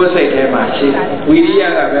ကိုယ်စိတ်ထဲမှာရှိတယ်ဝီရိယ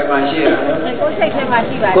ကဘယ်မှာရှိတာတော့ကိုယ်စိတ်ထဲမှာ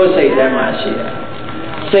ရှိပါတယ်ကိုယ်စိတ်ထဲမှာရှိတာ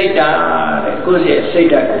စိတ်ဓာတ်တဲ့ကိုယ့်ရဲ့စိတ်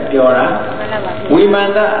ဓာတ်ကိုပြောတာဝိမ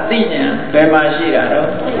န္တအသိဉာဏ်ဘယ်မှာရှိတာတော့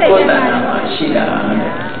ကိုယ်တဏ္ဍာမှာရှိတာ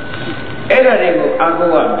အဲ့ဒါတွေကိုအား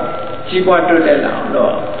ကိုးရမယ်ကြီးပွားတိုးတက်လာအောင်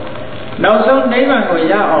တော့နောက်ဆုံးနိဗ္ဗာန်ကို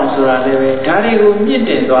ရအောင်ဆိုတာလည်းပဲဒါတွေကိုမြင့်တ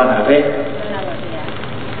င်သွားတာပဲ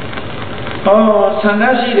ဟောဆန္ဒ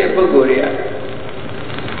ရှိတဲ့ပုဂ္ဂိုလ်တွေက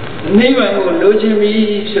နိဗ္ဗာန်ကိုလိုချင်ပြီ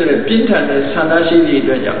ဆိုတဲ့ပြင်းထန်တဲ့ဆန္ဒရှိသည့်အ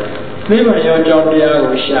တွက်ကြောင့်နိဗ္ဗာန်ရောက်ကြောင်းတရား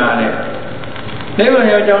ကိုရှာတယ်နိဗ္ဗာန်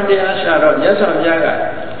ရောက်ကြောင်းတရားရှာတော့မြတ်စွာဘုရားက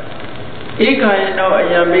ဧကယနောအ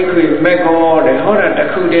ယံဘိက္ခွေမေကောတဲ့ဟောတာတစ်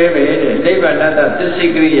ခုတည်းပဲတဲ့နိဗ္ဗာန်တသစ္စိ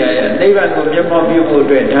ကရိယာယနိဗ္ဗာန်ကိုမျက်မှောက်ပြုဖို့အ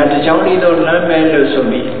တွက်ဒါတစ်ကြောင်းလေးသောလမ်းပဲလို့ဆို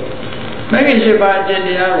ပြီးမဂ္ဂင်၈ပါးအကျင့်တ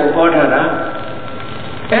ရားကိုဟောထားတာ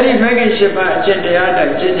အဲ့ဒီမဂ္ဂင်၈ပါးအကျင့်တရားတို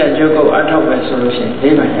င်းကျင့်ကြံကြုတ်ကိုအထောက်ပဲဆိုလို့ရှိရင်နိ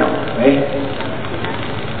ဗ္ဗာန်ရောက်ပဲ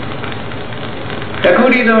တခု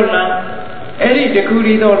တည်းသောလမ်းအဲ့ဒီတခုတ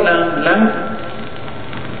ည်းသောလ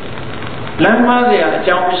မ်းမစရာအ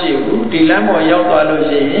ကြောင်းမရှိဘူးဒီလမ်းပေါ်ရောက်သွားလို့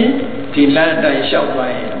ရှိရင်ဒီလမ်းအတိုင်းလျှောက်သွား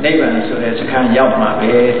ရင်နိဗ္ဗာန်ဆိုတဲ့စခန်းရောက်မှာ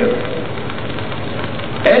ပဲလို့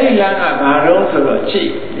အဲ့ဒီလမ်းကဘာတော့ဆိုတော့ကြည့်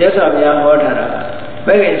မြတ်စွာဘုရားဟောထားတာမ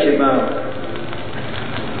ဂ္ဂင်၈ပါး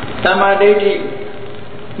သမာဓိဋ္ဌိ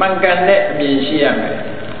မှန်ကန်တဲ့အမြင်ရှိရမယ်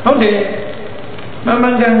ဟုတ်တယ်မှန်က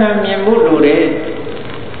န်ကန်မြင်ဖို့လိုတယ်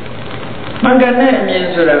မှန်ကန်တဲ့အမြင်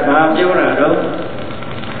ဆိုတာဘာပြောတာတော့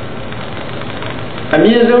အမြ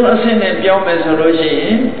င့်ဆုံးအဆင့်နဲ့ပြောမယ်ဆိုလို့ရှိရ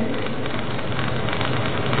င်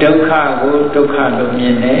ဒုက္ခကိုဒုက္ခလို့မြ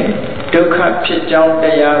င်တယ်ဒုက္ခဖြစ်ကြောင်းတ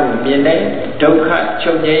ရားကိုမြင်တယ်ဒုက္ခ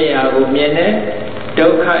ချုပ်ငြိမ်းရာကိုမြင်တယ်ဒု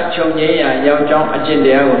က္ခချုပ်ငြိမ်းရာရောက်ကြောင်းအကျင့်တ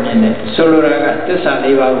ရားကိုမြင်တယ်ဆိုလိုတာကသစ္စာ၄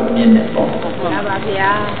ပါးကိုမြင်တယ်ပေါ့မှန်ပါ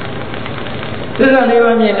ဗျာသစ္စာ၄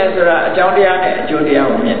ပါးမြင်တယ်ဆိုတာအကြောင်းတရားနဲ့အကျိုးတရား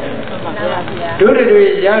ကိုမြင်တယ်မှန်ပါဗျာတို့တွေ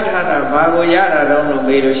ရထားတာဘာကိုရတာတော့လို့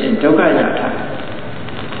မေးလို့ရှိရင်ဒုက္ခရထားတယ်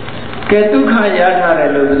ကဲဒုက္ခရထားတယ်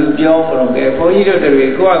လို့ဘယ်သူပြောမလို့ကဲဘုန်းကြီးတို့တွေ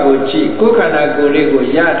ကိုယ့်အကိုကြည့်ကိုယ်ခန္ဓာကိုယ်လေးကို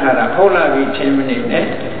ရထားတာဟုတ်လားပြီထင်မနေနဲ့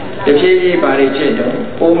တဖြည်းဖြည်းပါလိဖြစ်တော့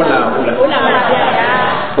အိုးမလားဟုတ်လားအိုးလာပါဗျာ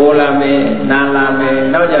အိုးလာမယ်နာလာမယ်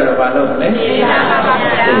နောက်ကြတော့ဘာလို့မလဲနေလာပါ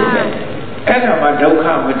ဗျာအဲ့ဒါမှဒုက္ခ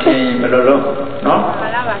မထင်ရင်ဘယ်လိုလုပ်နော်မှ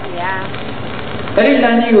န်ပါပါဗျာအဲ့ဒီလ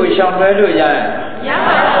မ်းကြီးကိုရှောင်လွှဲလို့ရပါ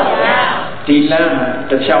ပါဗျာဒီလမ်း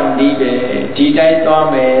တစ်ဖြောင်းဒီပဲဒီတိုင်းသွား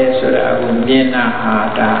မယ်ဆိုတာကိုမြင်တာဟာ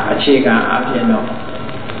ဒါအခြေခံအပြင်တော့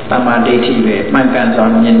သမာဓိဋ္ဌိပဲမှန်ကန်စွာ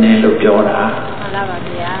မြင်တယ်လို့ပြောတာမှန်ပါပါ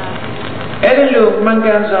ဗျာအဲ့ဒီလိုမှန်က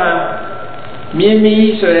န်စွာမြင်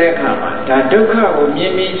ပြီးဆိုတဲ့အခါမှာဒါဒုက္ခကိုမြ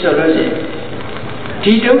င်ပြီးဆိုလို့ရှိရင်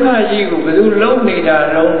ဒီဒုက္ခကြီးကိုဘယ်သူလုံနေတာ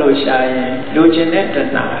လုံးလို့ရှာရင်လိုချင်တဲ့တ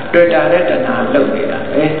ဏှာတွေ့တာတဲ့တဏှာလုံနေတာ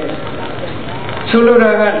ပဲဆိုလိုတာ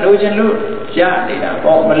ကလိုချင်လို့ရနေတာ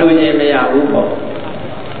ပေါ့မလိုချင်မရဘူးပေါ့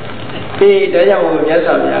ဒီဒါကြောင့်မြတ်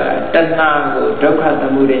စွာဘုရားကတဏှာကိုဒုက္ခသ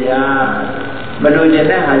မုဒယမလိုချင်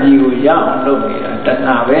တဲ့ဟာကြီးကိုရအောင်လုပ်နေတာတ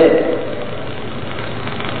ဏှာပဲ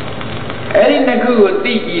အဲ့ဒီနှစ်ခုကို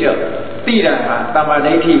သိပြီးတော့သိတာဟာသမာ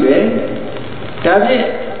ဓိဋ္ဌိပဲဒါဖြင့်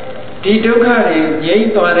ဒီဒုက္ခတွေငြိမ်း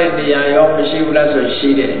သွားတဲ့နေရာရောမရှိဘူးလားဆိုရှိ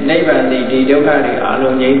တယ်နိဗ္ဗာန်ဒီဒုက္ခတွေအ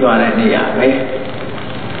လုံးငြိမ်းသွားတဲ့နေရာပဲ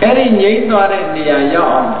အဲ့ဒီငြိမ်းသွားတဲ့နေရာရော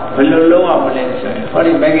က်အောင်ဘယ်လိုလုပ်အောင်မလဲဆိုရင်ဟော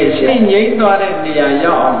ဒီမဂ္ဂင်ရှိငြိမ်းသွားတဲ့နေရာ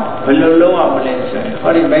ရောက်အောင်ဘယ်လိုလုပ်အောင်မလဲဆိုရင်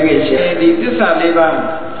ဟောဒီမဂ္ဂင်ရှိဒီသစ္စာ၄ပါး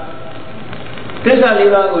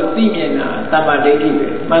ကိုသိမြင်တာသမာဓိဋ္ဌိပဲ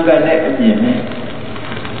မှန်ကန်တဲ့အမြင်နဲ့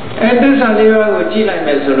အဲသစ္စာ၄ပါးကိုကြည့်လိုက်မ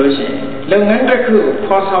ယ်ဆိုလို့ရှိရင်လုပ်ငန်းတစ်ခု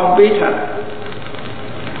ဖော်ဆောင်ပေးထားတာ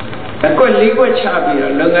အကွက်၄ကွက်ချပြီး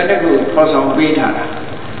တော့လုပ်ငန်းတစ်ခုဖော်ဆောင်ပေးထားတာ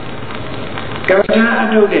ကမ္ဘာအ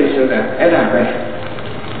ထုတ်တယ်ဆိုတာအဲ့ဒါပဲ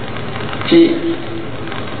ကြည့်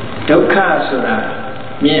ဒုက္ခဆိုတာ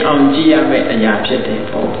မြင်အောင်ကြည့်ရမယ့်အရာဖြစ်တယ်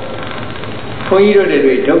ပေါ့ဘုန်းကြီးတို့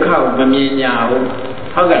တွေဒုက္ခကိုမမြင်ညာဘူး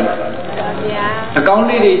ဟုတ်ကဲ့လားအကောင်း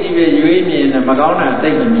လေးတွေကြီးပဲရွေးမြင်တယ်မကောင်းတာသိ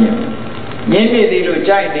မမြင်မြင်နေသေးလို့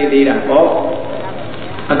ကြိုက်နေသေးတာပေါ့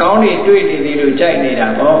အကောင်းတွေတွေ့နေသေးလို့ကြိုက်နေတာ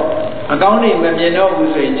ပေါ့အကောင်းတွေမမြင်တော့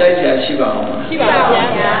ဘူးဆိုရင်ကြိုက်စရာရှိပါအောင်ရှိပါဗျာ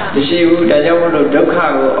မရှိဘူးဒါကြောင့်မလို့ဒုက္ခ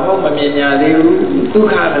ကိုအဟုတ်မမြင်ညာသေးဘူးဒုက္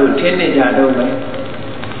ခလို့ထင်နေကြတော့မယ်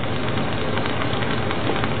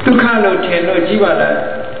ဒုက္ခလို့ထင်လို့ကြည့်ပါလား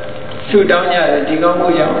ဆူတောင်းကြတယ်ဒီကောင်းမှု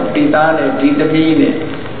ကြောင့်ဒီသားနဲ့ဒီသမီးနဲ့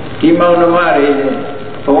ဒီမောင်နှမတွေနဲ့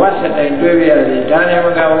ဘဝစတိုင်တွေ့ပြရတယ်ဒါနဲ့မ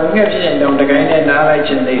ကဘူးငှက်ဖြစ်ရင်တော့တကိုင်းနဲ့နားလိုက်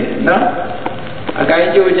ခြင်းသေးတယ်နော်အကိုင်း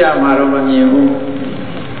ကြိုးကြမှာတော့မမြင်ဘူး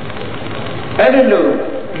အဲ့ဒါလို့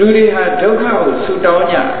လူတွေဟာဒုက္ခကိုဆူတောင်း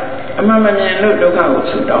ကြ အမှန်မမြင်လို့ဒုက္ခကို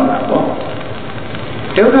ဆူတောင်းတာပေါ့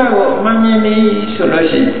ဒုက္ခကိုအမှန်မြင်ပြီဆိုလို့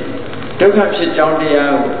ရှိရင်ဒုက္ခဖြစ်ကြောင်းတ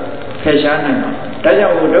ရားကိုဖယ်ရှားနိုင်မှာဒါကြော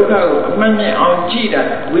င့်ဒုက္ခကိုအမှန်မြင်အောင်ကြည့်တာ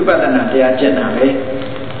ဝိပဿနာတရားကျင့်တာပဲ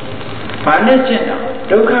ဘာနဲ့ကျင့်တာ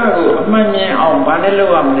ဒုက္ခကိုအမှန်မြင်အောင်ဘာနဲ့လု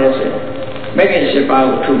ပ်ရမလဲဆိုရင်မဂ္ဂင်၈ပါး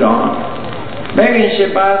ကိုထူထောင်အောင်မဂ္ဂင်၈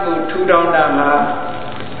ပါးကိုထူထောင်တာဟာ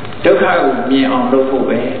ဒုက္ခကိုမြင်အောင်လုပ်ဖို့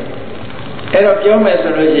ပဲအဲ့တော့ပြောမယ်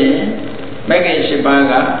ဆိုလို့ရှိရင်မဂ္ဂင်၈ပါး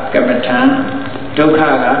ကကမ္မထံဒုက္ခ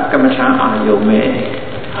ကကမ္မထံအာယုံပဲ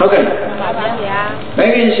ဟုတ်ကဲ့လားမှန်ပါဗျာမ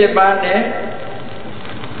ဂ္ဂင်၈ပါးနဲ့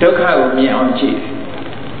ဒုက္ခကိုမြင်အောင်ကြည့်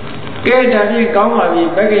ကဲဒါဖြင့်ကောင်းပါပြီ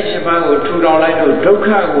မဂ္ဂင်၈ပါးကိုထူထောင်လိုက်လို့ဒုက္ခ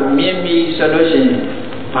ကိုမြင်ပြီဆိုလို့ရှိရင်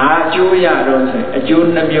ဘာအကျိုးရတော့ဆိုအကျိုး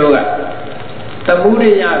နှမျိုးကသမုဒိ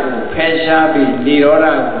ယကိုဖယ်ရှားပြီးនិရောဓ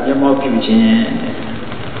ကိုမျက်မှောက်ပြုခြင်း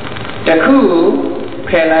တစ်ခုကိုဖ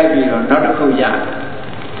ယ်လိုက်ပြီးတော့နောက်တစ်ခုရ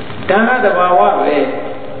ဒါကသဘာဝပဲ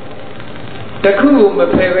တစ်ခုကိုမ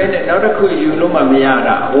ဖယ်ဘဲနဲ့နောက်တစ်ခုယူလို့မှမရ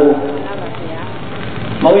တာဟုတ်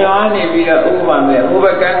မုံရောကနေပြီးတော့ဥပမာမဲ့ဟိုဘ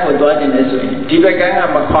က်ကန်းကိုသွားခြင်းလဲဆိုရင်ဒီဘက်ကန်းက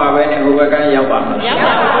မခွာဘဲနဲ့ဟိုဘက်ကန်းရောက်ပါမလားရောက်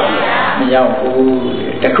ပါဘူးဗျာမရောက်ဘူး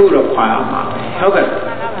တစ်ခုတော့ခွာအောင်ပါဟုတ်ကဲ့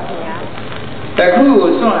တစ်ခု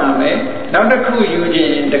ကိုစွန့်ရမယ်နောက်တစ်ခုယူခြ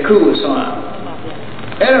င်းတစ်ခုကိုစွန့်ရ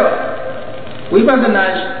အဲ့တော့ဝိပဿနာ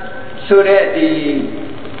ဆိုတဲ့ဒီ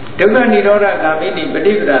ဒုက္ခនិရောဓဂามိနိပ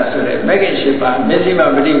ฏิပဒါဆိုတဲ့မဂ္ဂင်၈ပါးမျက်စိမှ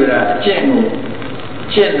ပฏิပဒါအကျင့်ကို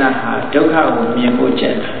ကျင့်တာဟာဒုက္ခကိုမြင်ဖို့ကျ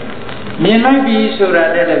င့်တာမြင်လိုက်ပြီဆိုတာ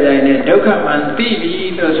နဲ့တပြိုင်နက်ဒုက္ခမှန်သိပြီ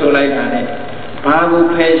လို့ဆိုလိုက်တာနဲ့ဘာကို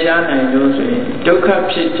ဖယ်ရှားနိုင်လို့ဆိုရင်ဒုက္ခ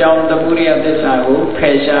ဖြစ်ကြောင်းသမုဒယသစ္စာကိုဖ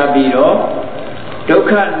ယ်ရှားပြီးတော့ဒုက္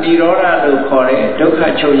ခនិရောဓလို့ခေါ်တဲ့ဒုက္ခ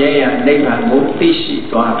ချုပ်ငြိမ်းရာနိဗ္ဗာန်ကိုသိရှိ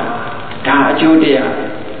သွားတာဒါအကျိုးတရား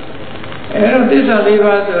အဲ့တော့သစ္စာ၄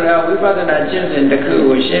ပါးဆိုတာဝိပဿနာကျင့်စဉ်တစ်ခု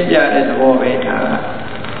ကိုရှင်းပြတဲ့သဘောပဲဒါက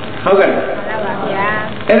ဟုတ်ကဲ့လားမှန်ပါဗျာ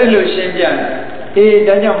အဲ့ဒါလို့ရှင်းပြတယ်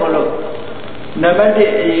ဒါကြောင့်မလို့နံပါတ်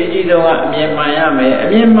1အရေးကြီးဆုံးကအမြင်မှန်ရမယ်အ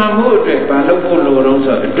မြင်မှန်မှုအတွက်ဘာလုပ်ဖို့လိုတော့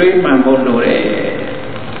ဆိုအတွေးမှန်ဖို့လိုတယ်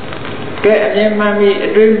ကဲအမြင်မှန်ပြီအ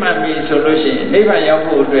တွေးမှန်ပြီဆိုလို့ရှိရင်နိဗ္ဗာန်ရောက်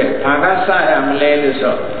ဖို့အတွက်ဘာကစရမလဲလို့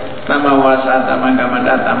ဆိုသမ္မာဝါစာသမ္မာကမ္မန္တ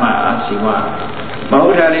သမ္မာအာဇီဝမဟု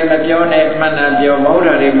တ်တာတွေမပြောနဲ့မှန်တာပြောမဟုတ်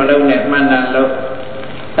တာတွေမလုပ်နဲ့မှန်တာလုပ်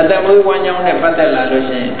အတ္တမွေးဝမ်းကြောင်းနဲ့ပတ်သက်လာလို့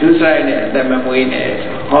ရှိရင်ဒုစရိုက်နဲ့အတ္တမမွေးနဲ့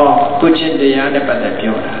ဟောကိုချင်းတရားနဲ့ပတ်သက်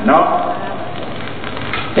ပြောတာနော်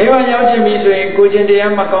ဒီမှာရောက်ချင်ပြီဆိုရင်ကိုချင်းတ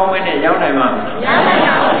ရားမကောင်းမနဲ့ရောက်နိုင်မှာမရောက်နိုင်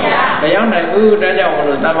ပါဘူးဗျာမရောက်နိုင်ဘူးဒါကြောင့်မ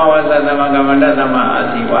လို့သမ္မာဝါစာသမ္မာကမ္မန္တသမ္မာအာ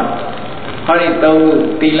ဇီဝဟောဒီသုံးခု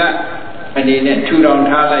သီလအနေနဲ့ထူထောင်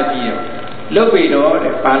ထားလိုက်ပြီးတော့လုပ်ပြီးတော့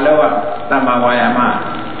တဲ့ဘာလို့ကသမ္မာဝါယာမ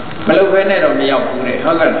မလုပ်ဘဲနဲ့တော့မရောက်ဘူးတဲ့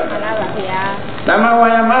ဟုတ်ကဲ့လားမှန်ပါပါဗျာသမ္မာဝါ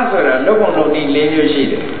ယာမဆိုတာလုပ်ပုံလုပ်နည်း၄မျိုးရှိ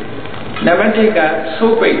တယ်နံပါတ်1က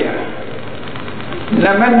သိုးပိတ်တာ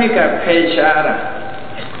နံပါတ်2ကဖယ်ရှားတာ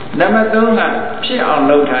နံပါတ်3ကဖြစ်အောင်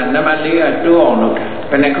လုပ်တာနံပါတ်4ကတိုးအောင်လုပ်တာ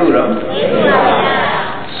ဘယ်နှခုတော့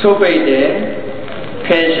သိုးပိတ်တယ်ဖ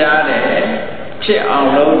ယ်ရှားတယ်ဖြစ်အောင်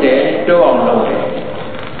လုပ်တယ်တိုးအောင်လုပ်တယ်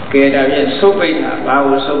ကဲဒါဖြင့်သိုးပိတ်တာဘာ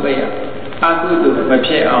ကိုသိုးပိတ်ရအကုသိုလ်မ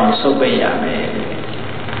ဖြစ်အောင်သိုးပိတ်ရမယ်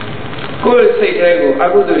ကိုယ်စိတ်ထဲကိုအ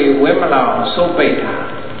ကုသိုလ်တွေဝင်မလာအောင်သိုးပိတ်တာ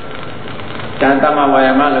ဒါသမ္မာဝါ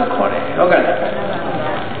ယာမလို့ခေါ်တယ်ဟုတ်ကဲ့လား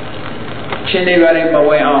ရှင်တွေဘာတွေမဝ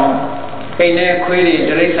င်အောင်အိမ်ထဲခွေးတွေ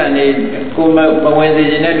တိရစ္ဆာန်တွေကိုမဝင်စေ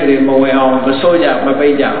ခြင်းတဲ့လူတွေမဝင်အောင်မစိုးကြမပိ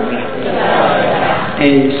တ်ကြဘူးလား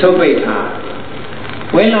အေးသိုးပိတ်တာ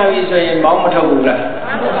ဝင်လာပြီဆိုရင်မောင်းမထုတ်ဘူးလား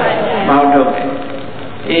မောင်းထုတ်တယ်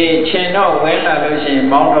အေးခြင်တော့ဝင်လာလို့ရှိရင်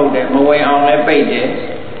မောင်းထုတ်တယ်မဝင်အောင်လည်းပိတ်တယ်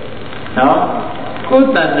နော်ကိုယ်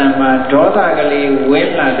တဏ္ဍာမှာဒေါသကလေးဝင်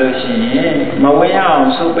လာလို့ရှိရင်မဝင်အောင်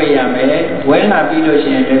သိုးပိတ်ရမယ်ဝင်လာပြီးလို့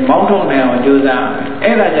ရှိရင်လည်းမောင်းထုတ်နိုင်အောင်ကြိုးစား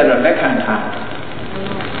အဲ့ဒါကြတော့လက်ခံထား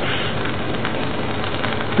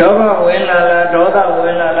ဒေါသဝင်လာလားဒေါသဝ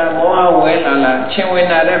င်လာလားမောဟဝင်လာလားချင်းဝင်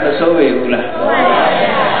လာတဲ့မစိုးပေဘူးလားမှန်ပါ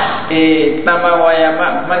ဗျာအေးသမ္မာဝါယာမ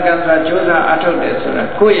မှန်ကန်စွာကြိုးစားအထုတ်တယ်ဆိုတာ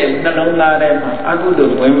ကိုယ့်ရဲ့နှလုံးသားထဲမှာအကုသို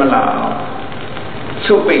လ်ဝင်မလာအောင်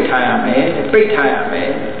ချုပ်ပိတ်ထားရမယ်ပိတ်ထားရမယ်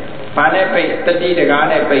ဘာနဲ့ပိတ်တတိတကား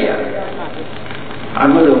နဲ့ပိတ်ရအ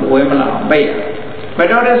ကုသိုလ်ဝင်မလာအောင်ပိတ်ဘယ်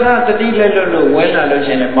တော့တည်းတတိလက်လွတ်လို့ဝင်လာလို့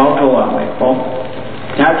ရှိရင်လည်းမောင်းထုတ်ရမယ်ပေါ့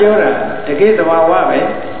ဒါပြောတာတကယ်သဘာဝပဲ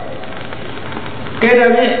ကဲဒါ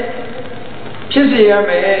ဖြင့်ဖြစ်စေရ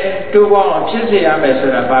မယ်တိုးပေါင်းဖြစ်စေရမယ်ဆို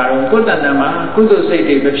တာဘာလို့ကိုယ်တဏ္ဍာမှာကုသိုလ်စိတ်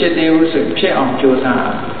တွေမဖြစ်သေးဘူးဆိုဖြစ်အောင်ကြိုး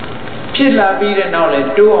စားဖြစ်လာပြီးတဲ့နောက်လည်း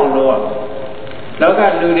တိုးအောင်လုပ်ရလောက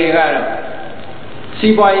လူတွေကတော့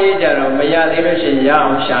စီးပွားရေးကြတော့မရသေးလို့ရှိရင်ရ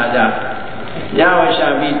အောင်ရှာကြရအောင်ရှာ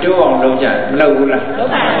ပြီးတိုးအောင်လုပ်ကြမလုပ်ဘူးလားလုပ်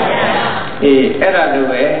ပါဘူးအေးအဲ့ဒါလို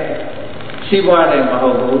ပဲစီးပွားတယ်မဟု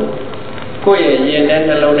တ်ဘူးကိုယ့်ရဲ့ရင်ထဲ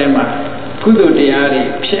နှလုံးထဲမှာ ကုသိုလ်တရားတွေ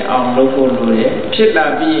ဖြစ်အောင်လုပ်ဖို့လိုတယ်ဖြစ်လာ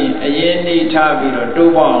ပြီးအရင်နေထားပြီးတော့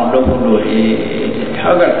တိုးပေါအောင်လုပ်ဖို့လိုတယ်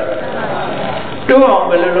ဟုတ်ကဲ့တိုးအောင်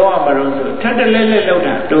ဘယ်လိုလုပ်ရမလို့ဆိုထပ်တလဲလဲလုပ်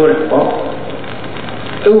တာတိုးတာပေါ့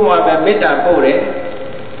ဥပမာပဲမေတ္တာပို့တယ်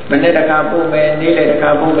မနေ့တခါပို့မယ်နေ့လည်းတခါ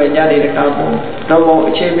ပို့မယ်ညနေတခါပို့တော့ဘုံ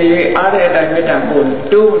အချိန်မရွေးအားတဲ့အတိုင်းမေတ္တာပို့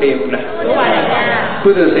တိုးနေဘူးလားတိုးပါရဲ့ဗျာကု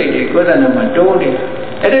သိုလ်စိတ်တွေကိုယ်တိုင်မှာတိုးနေ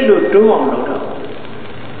အဲ့ဒါလို့တိုးအောင်လုပ်တော့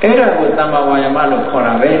အဲ့ဒါကိုသမ္မာဝါယာမလို့ခေါ်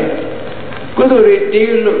တာပဲကုသိုလ်တွေ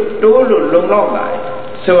တေးလို့တိုးလို့လုံလောက်လာတယ်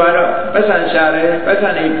ဆိုတော့ပတ်စံရှာတယ်ပတ်စံ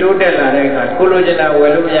တွေတိုးတက်လာတဲ့အခါကိုလိုချင်တာဝ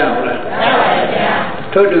ယ်လို့မရဘူးလားမရပါဘူးဗျာ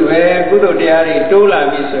ထို့တူပဲကုသိုလ်တရားတွေတိုးလာ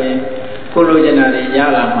ပြီဆိုရင်ကိုလိုချင်တာတွေရ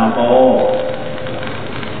လာမှာပေါ့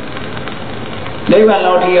နိဗ္ဗာန်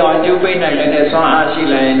လောက်ထိအောင်အကျိုးပေးနိုင်တဲ့ဆွမ်းအားရှိ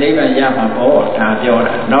လာရင်နိဗ္ဗာန်ရမှာပေါ့ဒါပြော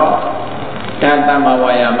တာနော်ဒါသမ္မာ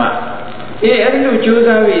ဝါယာမအဲ့ဒီလိုကြိုး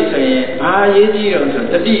စားပြီဆိုရင်ဘာအရေးကြီးတော့ဆို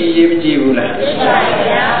တတိအရေးမကြီးဘူးလားကြီးပါ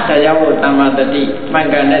ဗျာဒါကြောင့်မို့သမ္မာတတိမှန်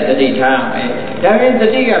ကန်တဲ့တတိထားရမယ်ဒါပြင်တ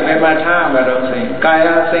တိကဘယ်မှာထားရမှာတော့ဆိုရင်ကာယ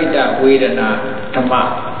စိတ်တဝေဒနာဓမ္မ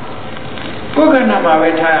ကိုယ်ခန္ဓာမှာပဲ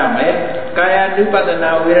ထားရမယ်ကာယ ानु ပဒနာ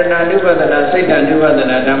ဝေဒနာ ानु ပဒနာစိတ်တ ानु ပဒ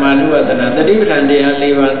နာဓမ္မ ानु ပဒနာတတိပဋ္ဌာန်တရား၄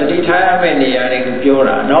ပါးတတိထားရမယ့်နေရာတွေကိုပြော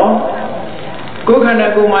တာနော်ကိုယ်ခန္ဓာ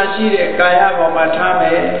ကိုယ်မှာရှိတဲ့ကာယပေါ်မှာထားမ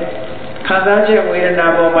ယ်ခံစားချက်ဝေဒနာ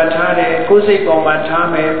ပေါ်မှာထားတယ်ကိုယ်စိတ်ပေါ်မှာထား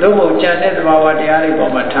မယ်သို့မဟုတ်ကြံတဲ့သဘာဝတရားတွေ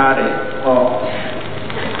ပေါ်မှာထားတယ်ဟော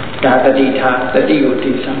ဒါတတိထားတတိကိုတ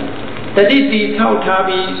ည်ဆောက်တတိတည်ဆောက်ထား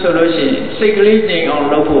ပြီးဆိုလို့ရှိရင်စိတ်ကလေးငြိမ်အောင်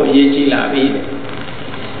လုပ်ဖို့အရေးကြီးလာပြီ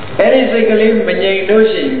အဲ့ဒီစိတ်ကလေးမငြိမ်လို့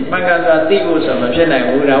ရှိရင်မင်္ဂလာသိဖို့ဆိုမဖြစ်နိုင်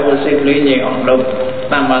ဘူးဒါကိုစိတ်ကလေးငြိမ်အောင်လုပ်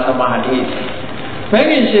သမ္မာသမာဓိမဂ္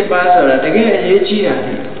ဂင်၈ပါးဆိုတာတကယ်အရေးကြီးတာ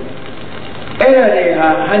အဲ့ဒါတွေဟာ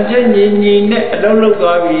ဟန်ချက်ညီညီနဲ့အလုံးလုံး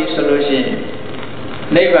သွားပြီဆိုလို့ရှိရင်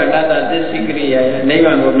နိဗ္ဗာန်တသစ္စိကရိယာနိဗ္ဗာ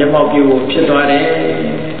န်ကိုမျက်မှောက်ပြုဖို့ဖြစ်သွားတယ်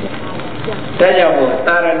ဒါကြောင့်မို့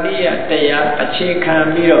တာရဏိယတရားအခြေခံ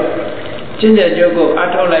ပြီးတော့ကျင့်ကြံကြိုးကိုအ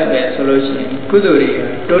ထောက်လိုက်ပဲဆိုလို့ရှိရင်ကုသိုလ်တွေ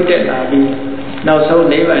တိုးတက်လာပြီးနောက်ဆုံး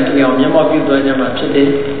နိဗ္ဗာန်ထီအောင်မျက်မှောက်ပြုသွားကြမှာဖြစ်တယ်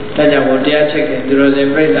ဒါကြောင့်မို့တရားချက်ခင်သူတော်စင်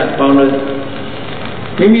ပြိဿပေါင်းလို့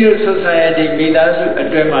မိမိတို့ဆုဆိုင်ရတဲ့မိသားစုအ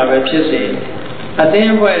တွင်းမှာပဲဖြစ်စေအသ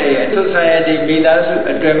င်းအဖွဲ့ရဲ့သုဆိုင်ရတဲ့မိသားစု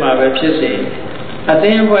အတွင်းမှာပဲဖြစ်စေအသ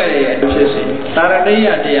င်းအဖွဲ့ရဲ့ဖြစ်စေသာရဏိယ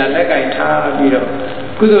တရားလက်ကင်ထားပြီးတော့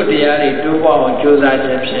ကုသိုလ်တရားတွေတိုးပွားအောင်ကြိုးစားခြ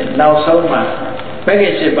င်းဖြင့်နောက်ဆုံးမှာမဂ္ဂ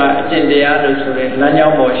င်၈ပါးအကျင့်တရားလို့ဆိုတဲ့လမ်းကြော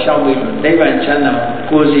င်းပေါ်ရှောက်ပြီးနိဗ္ဗာန်ချမ်းသာ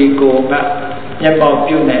ကိုယ်စီကိုယ်ကမျက်ပေါက်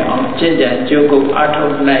ပြုနိုင်အောင်ကျင့်ကြံကြိုးကုပ်အားထု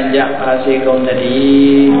တ်နိုင်ကြပါစေကုန်သတ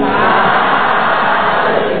ည်း